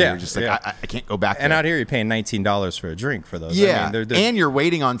bar. Where you're just like, I can't go back And there. out here, you're paying $19 for a drink for those. Yeah, I mean, and you're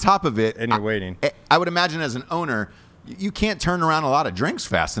waiting on top of it. And you're waiting. I would imagine as an owner, you can't turn around a lot of drinks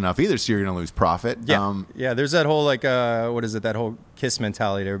fast enough either, so you're going to lose profit. Yeah, there's that whole, like, what is it, that whole KISS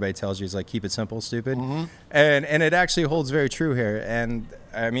mentality that everybody tells you is like, keep it simple, stupid. Mm-hmm. And it actually holds very true here. And,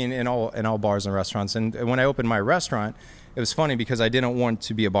 I mean, in all bars and restaurants. And when I opened my restaurant, it was funny because I didn't want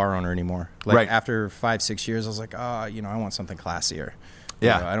to be a bar owner anymore. Like Right. after 5-6 years, I was like, I want something classier.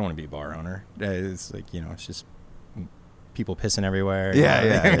 Yeah. I don't want to be a bar owner. It's like, it's just people pissing everywhere. Yeah,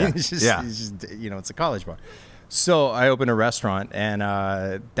 yeah, yeah. It's just, Yeah. it's just, it's a college bar. So I opened a restaurant, and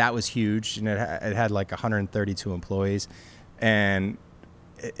that was huge. And it had like 132 employees, and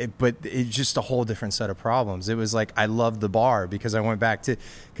but it's just a whole different set of problems. It was like I loved the bar because I went back to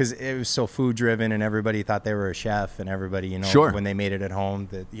because it was so food driven, and everybody thought they were a chef, and everybody Sure. when they made it at home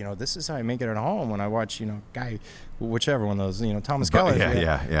that this is how I make it at home. When I watch whichever one of those Thomas Keller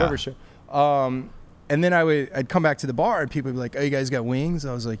Burger Show. And then I'd come back to the bar, and people would be like, "Oh, you guys got wings?"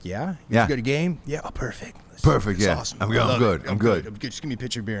 I was like, "Yeah." Yeah. You got a game? Yeah. Oh, perfect. Perfect, It's yeah. awesome. I'm I good, love I'm good, it. I'm good. Just give me a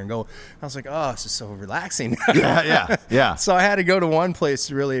pitcher of beer and go. I was like, "Oh, this is so relaxing." Yeah. So I had to go to one place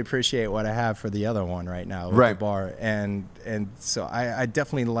to really appreciate what I have for the other one right now, with Right. the bar, and so I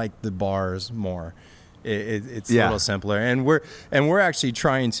definitely like the bars more. It's a Yeah. little simpler, and we're actually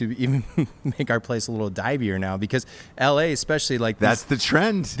trying to even make our place a little divier now because LA, especially like That's the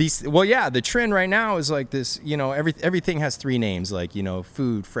trend. the trend right now is like this. Everything has three names, like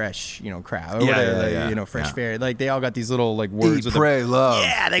food, fresh, crab, or Yeah, whatever, yeah, yeah. fresh Yeah. fare. Like they all got these little like words. Eat, with pray, love.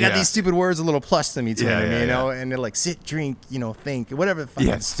 Yeah, they got these stupid words, a little plus to me, Yeah, yeah, and they're like sit, drink, think, whatever. The fuck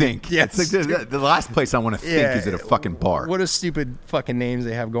Yeah, think. Yeah, It's like the last place I want to think is at a fucking bar. What a stupid fucking names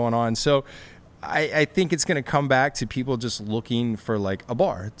they have going on. So I think it's going to come back to people just looking for like a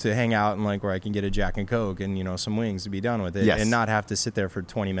bar to hang out and like where I can get a Jack and Coke and some wings to be done with it, Yes. and not have to sit there for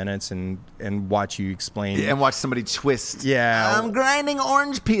 20 minutes and watch you explain. And watch somebody twist. Yeah. I'm grinding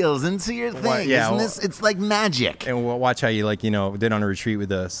orange peels into your thing. yeah, Isn't well- this? It's like magic. And watch how you did on a retreat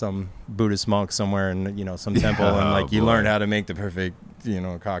with some Buddhist monk somewhere in some temple, Yeah, and like you boy. learn how to make the perfect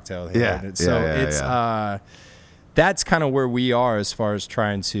cocktail. Yeah, So yeah, it's that's kind of where we are as far as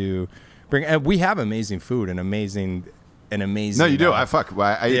trying to bring. And we have amazing food and amazing. No, you do. I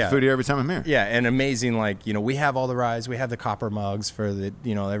eat yeah. food here every time I'm here. Yeah, and amazing. We have all the rides. We have the copper mugs for the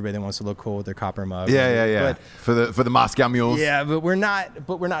everybody that wants to look cool with their copper mug. Yeah. But, For the Moscow mules. yeah, but we're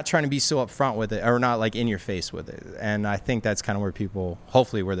not trying to be so upfront with it, or not like in your face with it. And I think that's kind of where people,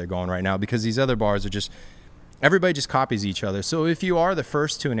 hopefully, where they're going right now, because these other bars are just. Everybody just copies each other. So if you are the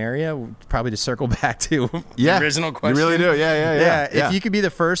first to an area, probably to circle back to the original question. You really do. Yeah. If you could be the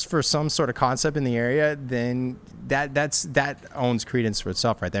first for some sort of concept in the area, then that owns credence for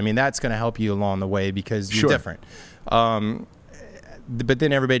itself, right there. I mean, that's going to help you along the way because you're Sure. different. But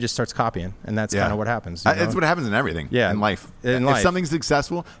then everybody just starts copying, and that's kind of what happens. It's what happens in everything. Yeah. In life. In If life. something's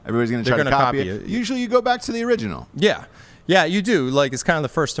successful, everybody's going to They're try to gonna copy copy it. it. Usually you go back to the original. Yeah, you do. Like it's kind of the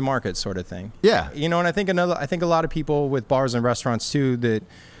first to market sort of thing. Yeah. And I think a lot of people with bars and restaurants too that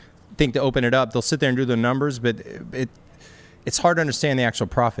think to open it up, they'll sit there and do the numbers, but it's hard to understand the actual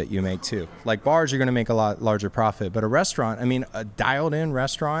profit you make too. Like bars, you're going to make a lot larger profit, but a restaurant, I mean, a dialed in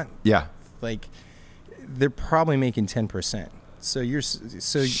restaurant, Yeah. like they're probably making 10%. So Shit.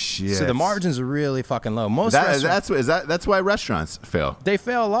 so the margins are really fucking low. Most restaurants, That's why restaurants fail. they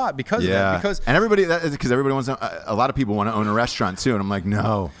fail a lot because of that. Because and everybody wants to, a lot of people want to own a restaurant too, and I'm like,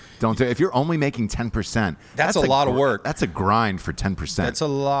 no, don't do it. If you're only making 10%, That's a lot of work. That's a grind for 10%. That's a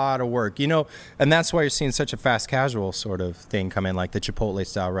lot of work, and that's why you're seeing such a fast casual sort of thing come in, like the Chipotle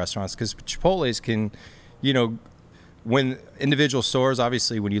style restaurants, because Chipotle's can, when individual stores,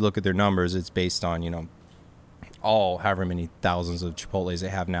 obviously, when you look at their numbers, it's based on, all however many thousands of Chipotles they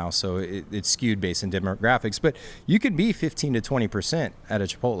have now, so it's skewed based on demographics. But you could be 15 to 20% at a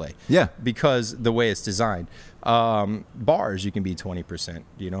Chipotle, Yeah. because the way it's designed. Bars you can be 20%.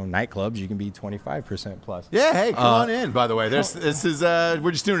 Nightclubs you can be 25% plus. Yeah, hey, come on in. By the way, this is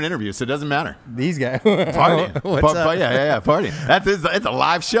we're just doing an interview, so it doesn't matter. These guys, Party, What's up? yeah, party. It's a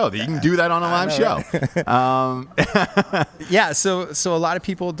live show. You can do that on a live show. Yeah, so a lot of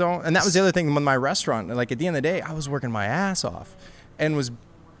people don't, and that was the other thing with my restaurant. Like at the end of the day, I was working my ass off, and was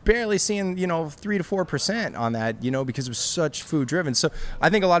barely seeing 3 to 4% on that, because it was such food driven. So I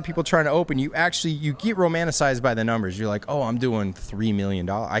think a lot of people trying to open, you get romanticized by the numbers. You're like, oh, I'm doing $3 million.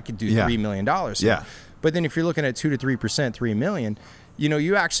 I could do $3 million. Yeah. But then if you're looking at 2 to 3%, $3 million.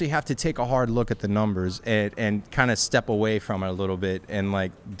 You actually have to take a hard look at the numbers and kind of step away from it a little bit, and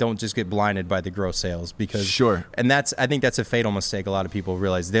like don't just get blinded by the gross sales, because Sure. And I think that's a fatal mistake. A lot of people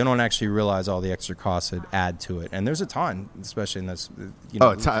realize they don't actually realize all the extra costs that add to it, and there's a ton, especially in this.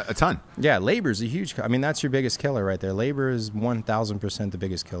 A ton. Yeah, labor is a huge. I mean, that's your biggest killer right there. Labor is 1,000% the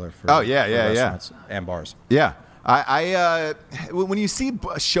biggest killer for. Oh, yeah, for yeah, yeah. restaurants and bars. Yeah. I when you see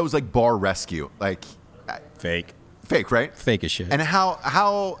shows like Bar Rescue, like Fake. fake, right? Fake as shit. And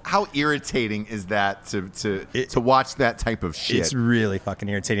how irritating is that to watch that type of shit? It's really fucking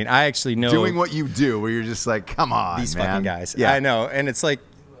irritating. I actually know doing what you do, where you're just like, come on, these man. fucking guys. Yeah, I know, and it's like,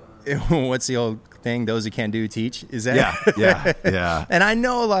 what's the old thing? Those who can't do, teach. Is that? Yeah. And I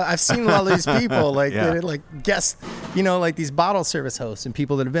know a lot. I've seen a lot of these people, like Yeah. that are like guests, like these bottle service hosts and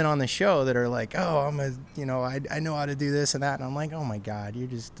people that have been on the show that are like, oh, I know how to do this and that, and I'm like, oh my god, you're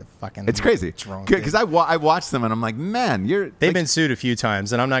just a fucking. It's crazy drunk. because I watch them and I'm like, man, They've been sued a few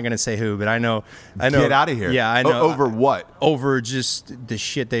times, and I'm not going to say who, but I know. Get out of here. Yeah, I know. Over what? Over just the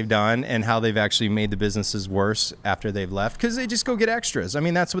shit they've done and how they've actually made the businesses worse after they've left, because they just go get extras. I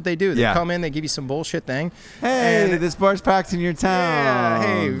mean, that's what they do. They come in, they give you some bullshit thing. Hey, this bar's packed in your town. Yeah,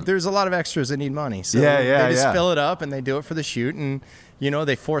 hey, there's a lot of extras that need money. So Yeah, they just fill it up and they do it for the shoot, and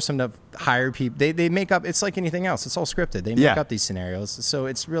they force them to hire people. They make up. It's like anything else. It's all scripted. They make up these scenarios, so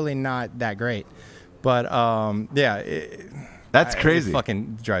it's really not that great. But that's crazy. It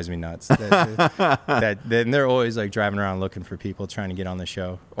fucking drives me nuts. Then they're always like driving around looking for people trying to get on the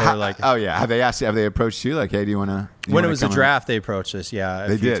show, or have they approached you like, hey, do you want to? When it was a draft, they approached us. Yeah, a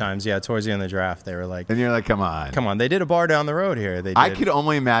few did. times. Yeah, towards the end of the draft, they were like, and you're like, come on. They did a bar down the road here. They did. I could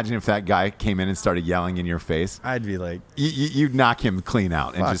only imagine if that guy came in and started yelling in your face. I'd be like, you'd knock him clean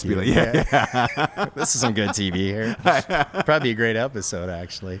out and just be like, yeah. This is some good TV here. Probably a great episode,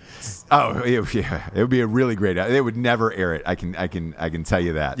 actually. Oh yeah, it would be a really great. They would never air it. I can tell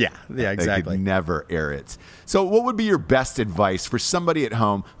you that. Yeah, exactly. They could never air it. So, what would be your best advice for somebody at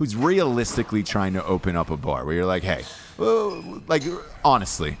home who's realistically trying to open up a bar, where you're like, hey, like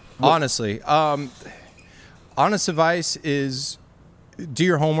honestly, honest advice is do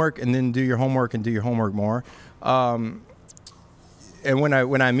your homework, and then do your homework and do your homework more. And when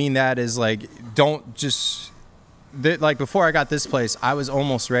I mean that is like, don't just. Like before I got this place, I was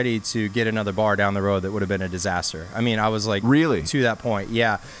almost ready to get another bar down the road that would have been a disaster. I mean, I was like, really to that point,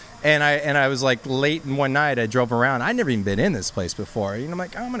 yeah. And I was like, late in one night, I drove around. I'd never even been in this place before. I'm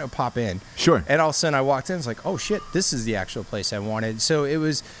like, I'm gonna pop in. Sure. And all of a sudden, I walked in. It's like, oh shit, this is the actual place I wanted. So it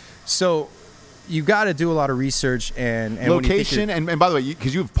was, you got to do a lot of research and location. And by the way,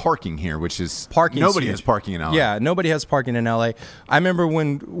 because you have parking here, which is parking. Nobody has parking in LA. Yeah, nobody has parking in LA. I remember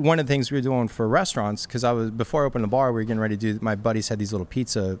when one of the things we were doing for restaurants, because before I opened the bar, we were getting ready to do. My buddies had these little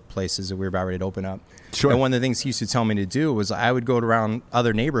pizza places that we were about ready to open up. Sure. And one of the things he used to tell me to do was I would go around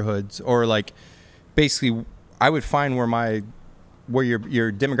other neighborhoods, or like, basically, I would find where your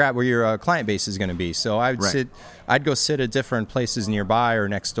demographic, where your client base is going to be. So I'd go sit at different places nearby or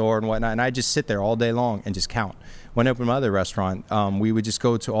next door and whatnot, and I'd just sit there all day long and just count. When I opened my other restaurant, we would just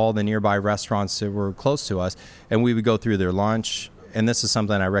go to all the nearby restaurants that were close to us, and we would go through their lunch. And this is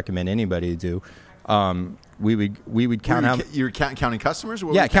something I recommend anybody to do. We would count how you're counting customers.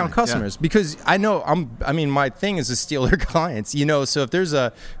 Or count customers, because I know my thing is to steal their clients. So if there's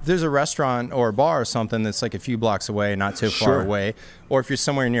a restaurant or a bar or something that's like a few blocks away, not too far away, or if you're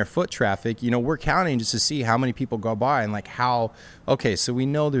somewhere near foot traffic, we're counting just to see how many people go by and like how. Okay, so we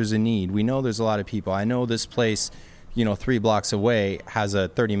know there's a need. We know there's a lot of people. I know this place, 3 blocks away has a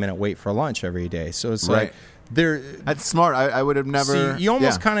 30-minute wait for lunch every day. So it's like. That's smart. I would have never. See, you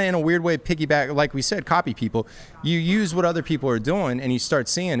almost kind of, in a weird way, piggyback, like we said, copy people. You use what other people are doing, and you start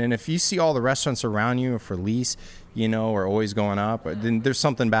seeing. And if you see all the restaurants around you for lease, are always going up, then there's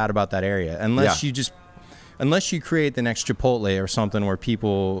something bad about that area. Unless you create the next Chipotle or something where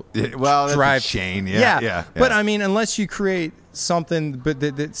people drive. That's a chain. Yeah. But I mean, unless you create something,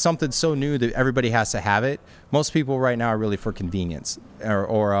 but something so new that everybody has to have it. Most people right now are really for convenience,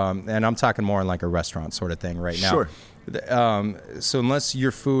 or and I'm talking more in like a restaurant sort of thing right now. Sure. So unless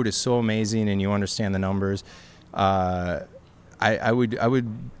your food is so amazing and you understand the numbers, I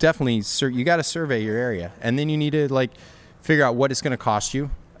would definitely you got to survey your area, and then you need to like figure out what it's going to cost you.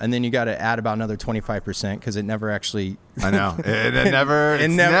 And then you got to add about another 25% because it never actually. I know it's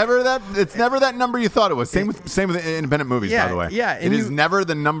never that number you thought it was. Same with independent movies, by the way. Yeah, it is never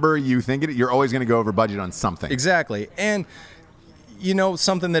the number you think it. You're always going to go over budget on something. Exactly, and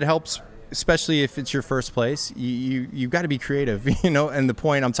something that helps, especially if it's your first place. You got to be creative, And the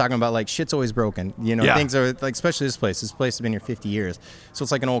point I'm talking about, like, shit's always broken. Things are like, especially this place. This place has been here 50 years, so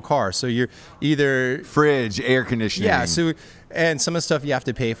it's like an old car. So you're either fridge, air conditioning. Yeah. So. And some of the stuff you have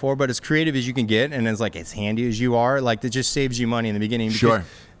to pay for, but as creative as you can get, and as handy as you are, like, that just saves you money in the beginning. Because, sure.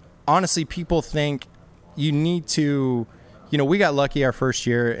 Honestly, people think you need to, we got lucky our first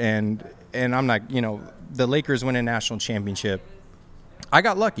year, and I'm not, the Lakers win a national championship I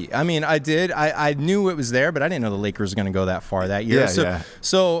got lucky. I mean, I did. I knew it was there, but I didn't know the Lakers were going to go that far that year.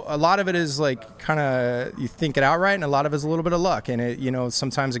 So a lot of it is like kind of you think it out right, and a lot of it is a little bit of luck. And it,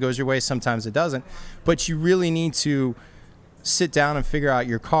 sometimes it goes your way, sometimes it doesn't. But you really need to sit down and figure out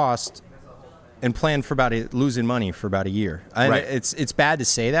your cost and plan for losing money for about a year. And it's bad to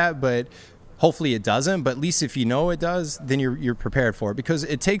say that, but hopefully it doesn't. But at least if you know it does, then you're prepared for it, because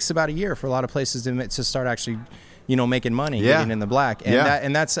it takes about a year for a lot of places to start actually making money, getting in the black.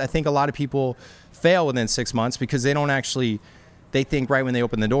 And that's, I think a lot of people fail within 6 months because they think right when they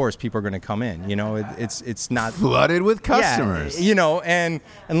open the doors, people are going to come in. It's not flooded with customers. And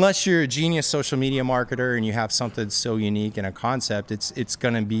unless you're a genius social media marketer and you have something so unique and a concept, it's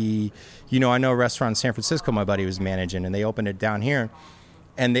going to be, I know a restaurant in San Francisco my buddy was managing, and they opened it down here.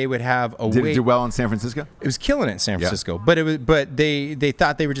 And they would have a Did it do well in San Francisco? It was killing it in San Francisco. But they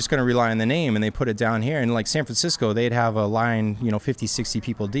thought they were just going to rely on the name, and they put it down here. And like San Francisco, they'd have a line, 50, 60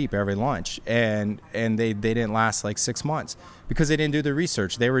 people deep every lunch. And they didn't last like 6 months because they didn't do the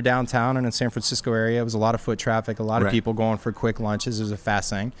research. They were downtown and in the San Francisco area. It was a lot of foot traffic, a lot of people going for quick lunches. It was a fast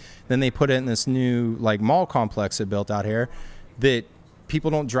thing. Then they put it in this new like mall complex that built out here that people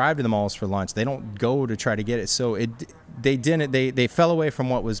don't drive to the malls for lunch. They don't go to try to get it. So they fell away from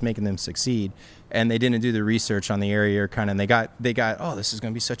what was making them succeed, and they didn't do the research on the area and they got this is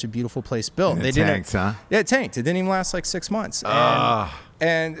going to be such a beautiful place built. And it tanked, huh? Yeah, it tanked. It didn't even last like 6 months.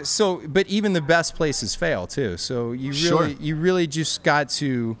 And so, but even the best places fail too. So you really just got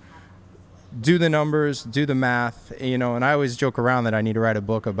to do the numbers, do the math, and I always joke around that I need to write a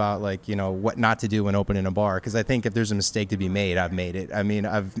book about what not to do when opening a bar, because I think if there's a mistake to be made, I've made it. I mean,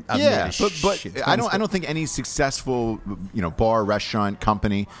 I've made a but I don't think any successful bar, restaurant,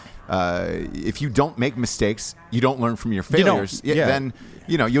 company, if you don't make mistakes, you don't learn from your failures. Then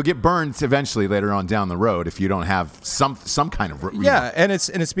you'll get burned eventually later on down the road if you don't have some kind of and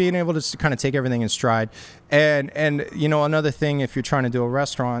it's being able to kind of take everything in stride. And another thing, if you're trying to do a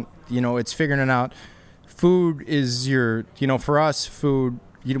restaurant, it's figuring it out. Food is for us, food,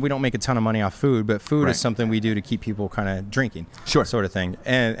 we don't make a ton of money off food, but food is something we do to keep people kind of drinking, sort of thing.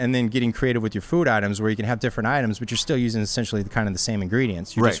 And then getting creative with your food items, where you can have different items, but you're still using essentially kind of the same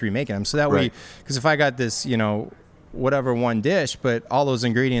ingredients. You're just remaking them. So that way, because if I got this, whatever one dish, but all those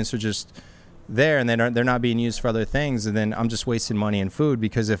ingredients are just there and they're not being used for other things, and then I'm just wasting money in food,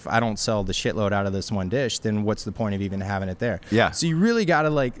 because if I don't sell the shitload out of this one dish, then what's the point of even having it there? So you really got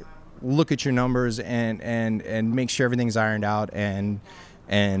to look at your numbers and make sure everything's ironed out and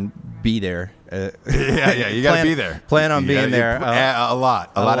be there. You got to be there. Plan on being there. A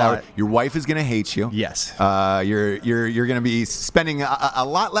lot. Your wife is going to hate you. Yes. You're going to be spending a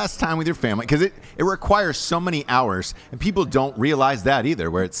lot less time with your family, because it requires so many hours, and people don't realize that either.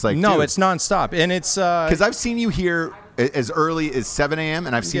 Where it's like, no, it's nonstop, and it's because I've seen you here as early as 7 a.m.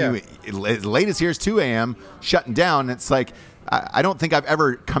 and I've seen you as late as here as 2 a.m. shutting down. And it's like, I don't think I've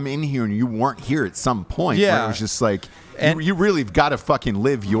ever come in here and you weren't here at some point. Where it was just like, you really got to fucking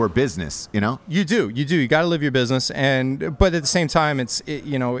live your business, You do. You got to live your business, but at the same time,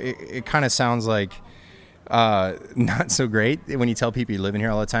 it kind of sounds like not so great when you tell people you live in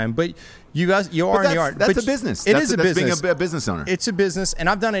here all the time. But you are and you aren't. That's a business. It's a business. Being a business owner. It's a business, and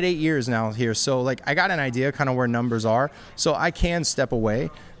I've done it 8 years now here. So I got an idea kind of where numbers are, so I can step away,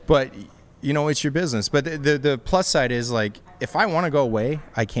 but. It's your business. But the plus side is, if I want to go away,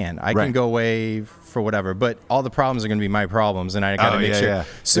 I can. I can go away for whatever. But all the problems are going to be my problems, and I got to make sure. Yeah.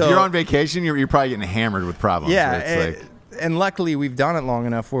 So if you're on vacation, you're probably getting hammered with problems. Yeah. And luckily, we've done it long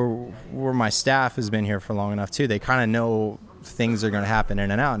enough where my staff has been here for long enough, too. They kind of know things are going to happen in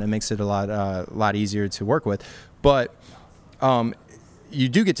and out, and it makes it a lot easier to work with. But you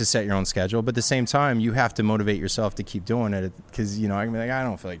do get to set your own schedule, but at the same time, you have to motivate yourself to keep doing it, because I can be like, I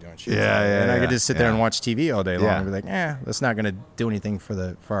don't feel like doing shit. And I could just sit there and watch TV all day long and be like, that's not going to do anything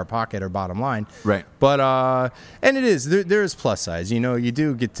for our pocket or bottom line. Right. But and it is there is plus sides. You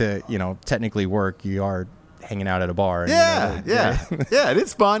do get to technically work. You are hanging out at a bar. And, it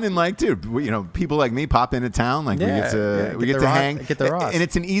is fun, and dude, people like me pop into town. We get to hang, get the Ross. And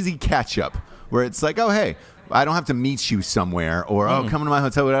it's an easy catch up where it's like, oh hey. I don't have to meet you somewhere, or come to my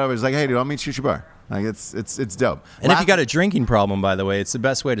hotel, whatever. It's like, hey, dude, I'll meet you at your bar. It's dope. And if you got a drinking problem, by the way, it's the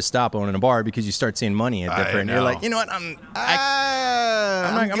best way to stop owning a bar, because you start seeing money at different. You're like, you know what? I'm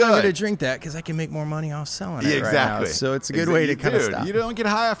not going to drink that, because I can make more money off selling it. Exactly. Right now. So it's a good way to kind of stop. You don't get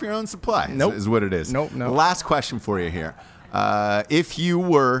high off your own supply. Nope. Is what it is. Nope. Last question for you here: if you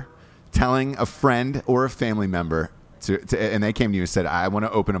were telling a friend or a family member and they came to you and said, I want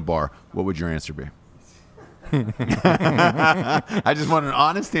to open a bar, what would your answer be? I just want an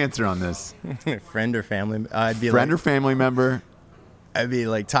honest answer on this. Friend or family? Or family member. I mean,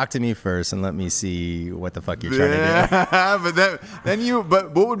 like, talk to me first and let me see what the fuck you're trying to do.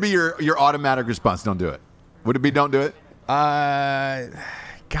 But what would be your automatic response? Don't do it. Would it be don't do it?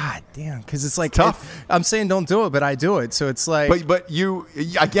 God damn, because it's like tough. I'm saying don't do it, but I do it. So it's like, but you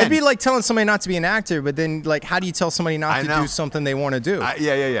again. It'd be like telling somebody not to be an actor, but then like, how do you tell somebody not to do something they want to do?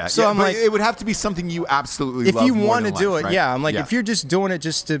 Yeah. So I'm like, it would have to be something you absolutely if love you more want than to do life, it, right? yeah. I'm like, if you're just doing it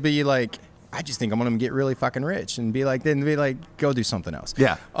just to be like, I just think I'm gonna get really fucking rich and be like, go do something else.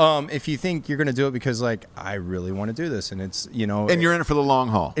 Yeah. If you think you're gonna do it because like I really want to do this and it's and you're in it for the long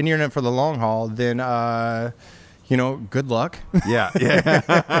haul. Then good luck.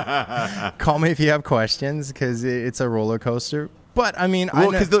 Yeah. Call me if you have questions because it's a roller coaster. But I mean,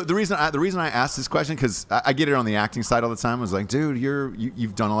 because the reason I asked this question, because I get it on the acting side all the time, was like, dude,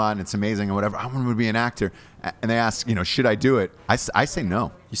 you've done a lot and it's amazing and whatever. I want to be an actor, and they ask, should I do it? I say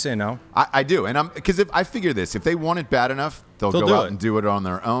no. You say no? I do, and because if I figure this, if they want it bad enough, they'll go out and do it on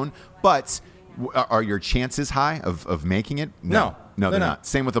their own. But are your chances high of making it? No, they're not.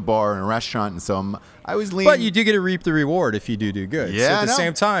 Same with a bar and a restaurant, and so I always lean. But you do get to reap the reward if you do good. Yeah, so at the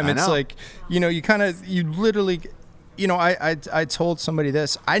same time, it's like you literally. I told somebody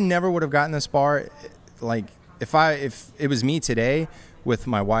this. I never would have gotten this bar, like if it was me today with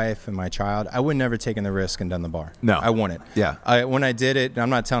my wife and my child, I would never taken the risk and done the bar. No, I wouldn't. Yeah. When I did it, I'm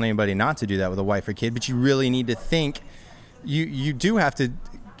not telling anybody not to do that with a wife or kid, but you really need to think. You do have to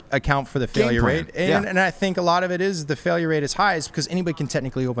account for the failure rate, and I think a lot of it is the failure rate is high is because anybody can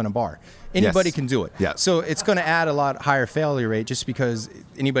technically open a bar. Anybody can do it. Yeah. So it's going to add a lot higher failure rate just because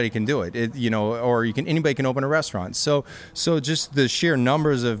anybody can do it. Or anybody can open a restaurant. So just the sheer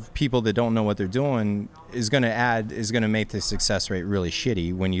numbers of people that don't know what they're doing is going to make the success rate really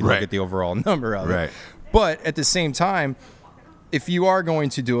shitty when you look at the overall number of it. But at the same time, if you are going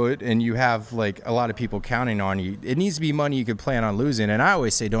to do it and you have like a lot of people counting on you, it needs to be money you could plan on losing. And I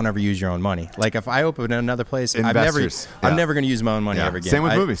always say, don't ever use your own money. Like if I open another place, I'm never going to use my own money ever again. Same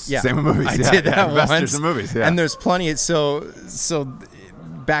with movies. Same with movies. I did that investors once. in movies. And there's plenty. So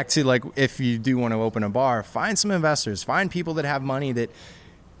back to like, if you do want to open a bar, find some investors, find people that have money that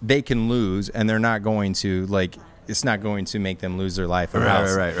they can lose and they're not going to like, it's not going to make them lose their life.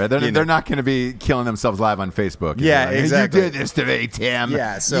 Right. They're not going to be killing themselves live on Facebook. Yeah, exactly. You did this to me, Tim.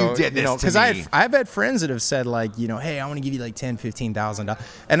 Yeah, so you did this to me. Because I've had friends that have said like, hey, I want to give you like $10,000, $15,000,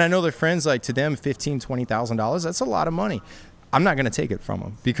 and I know their friends like to them $15,000, $20,000. That's a lot of money. I'm not going to take it from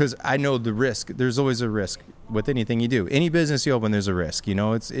them because I know the risk. There's always a risk with anything you do. Any business you open, there's a risk. I'd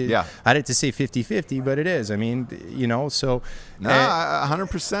hate to say 50-50, but it is. I mean, so. No,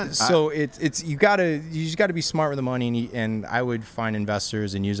 100%. So you just got to be smart with the money, and I would find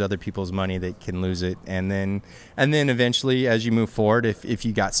investors and use other people's money that can lose it, and then eventually, as you move forward, if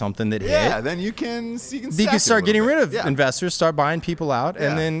you got something that hit, then you can start getting rid of investors, start buying people out,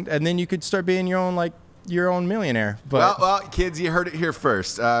 and then you could start being your own millionaire. But well, kids, you heard it here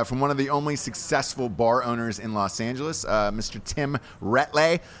first from one of the only successful bar owners in Los Angeles, Mr. Tim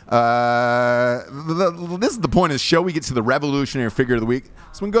Retley. This is the point of the show. We get to the revolutionary figure of the week.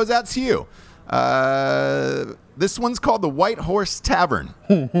 This one goes out to you. This one's called the White Horse Tavern,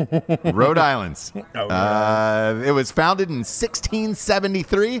 Rhode Island. It was founded in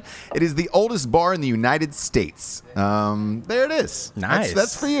 1673. It is the oldest bar in the United States. There it is. Nice.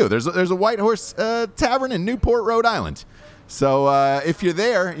 That's for you. There's a White Horse Tavern in Newport, Rhode Island. So if you're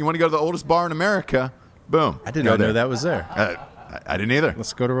there, you want to go to the oldest bar in America, boom. I did not know that was there. I didn't either.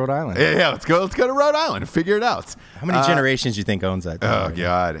 Let's go to Rhode Island. Yeah, let's go to Rhode Island and figure it out. How many generations do you think owns that? Oh,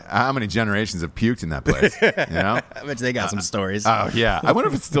 God. How many generations have puked in that place? I bet they got some stories. Oh, yeah. I wonder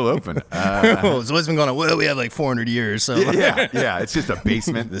if it's still open. So what's been going on? Well, we have like 400 years. So Yeah. It's just a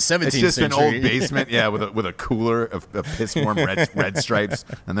basement. The 17th It's just century. an old basement, with a cooler of piss-warm red stripes.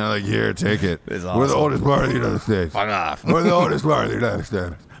 And they're like, here, take it. Awesome. We're the oldest bar in the United States. Fuck off. We're the oldest bar in the United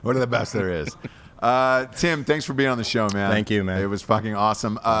States. We're the best there is. Tim, thanks for being on the show, man. Thank you, man. It was fucking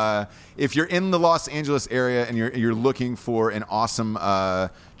awesome. If you're in the Los Angeles area and you're looking for an awesome,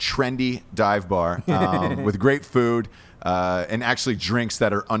 trendy dive bar with great food and actually drinks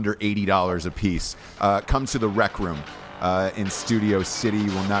that are under $80 a piece, come to the Rec Room in Studio City.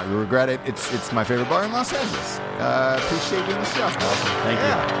 You will not regret it. It's my favorite bar in Los Angeles. Appreciate doing the show. Awesome.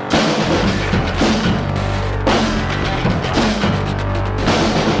 Thank you.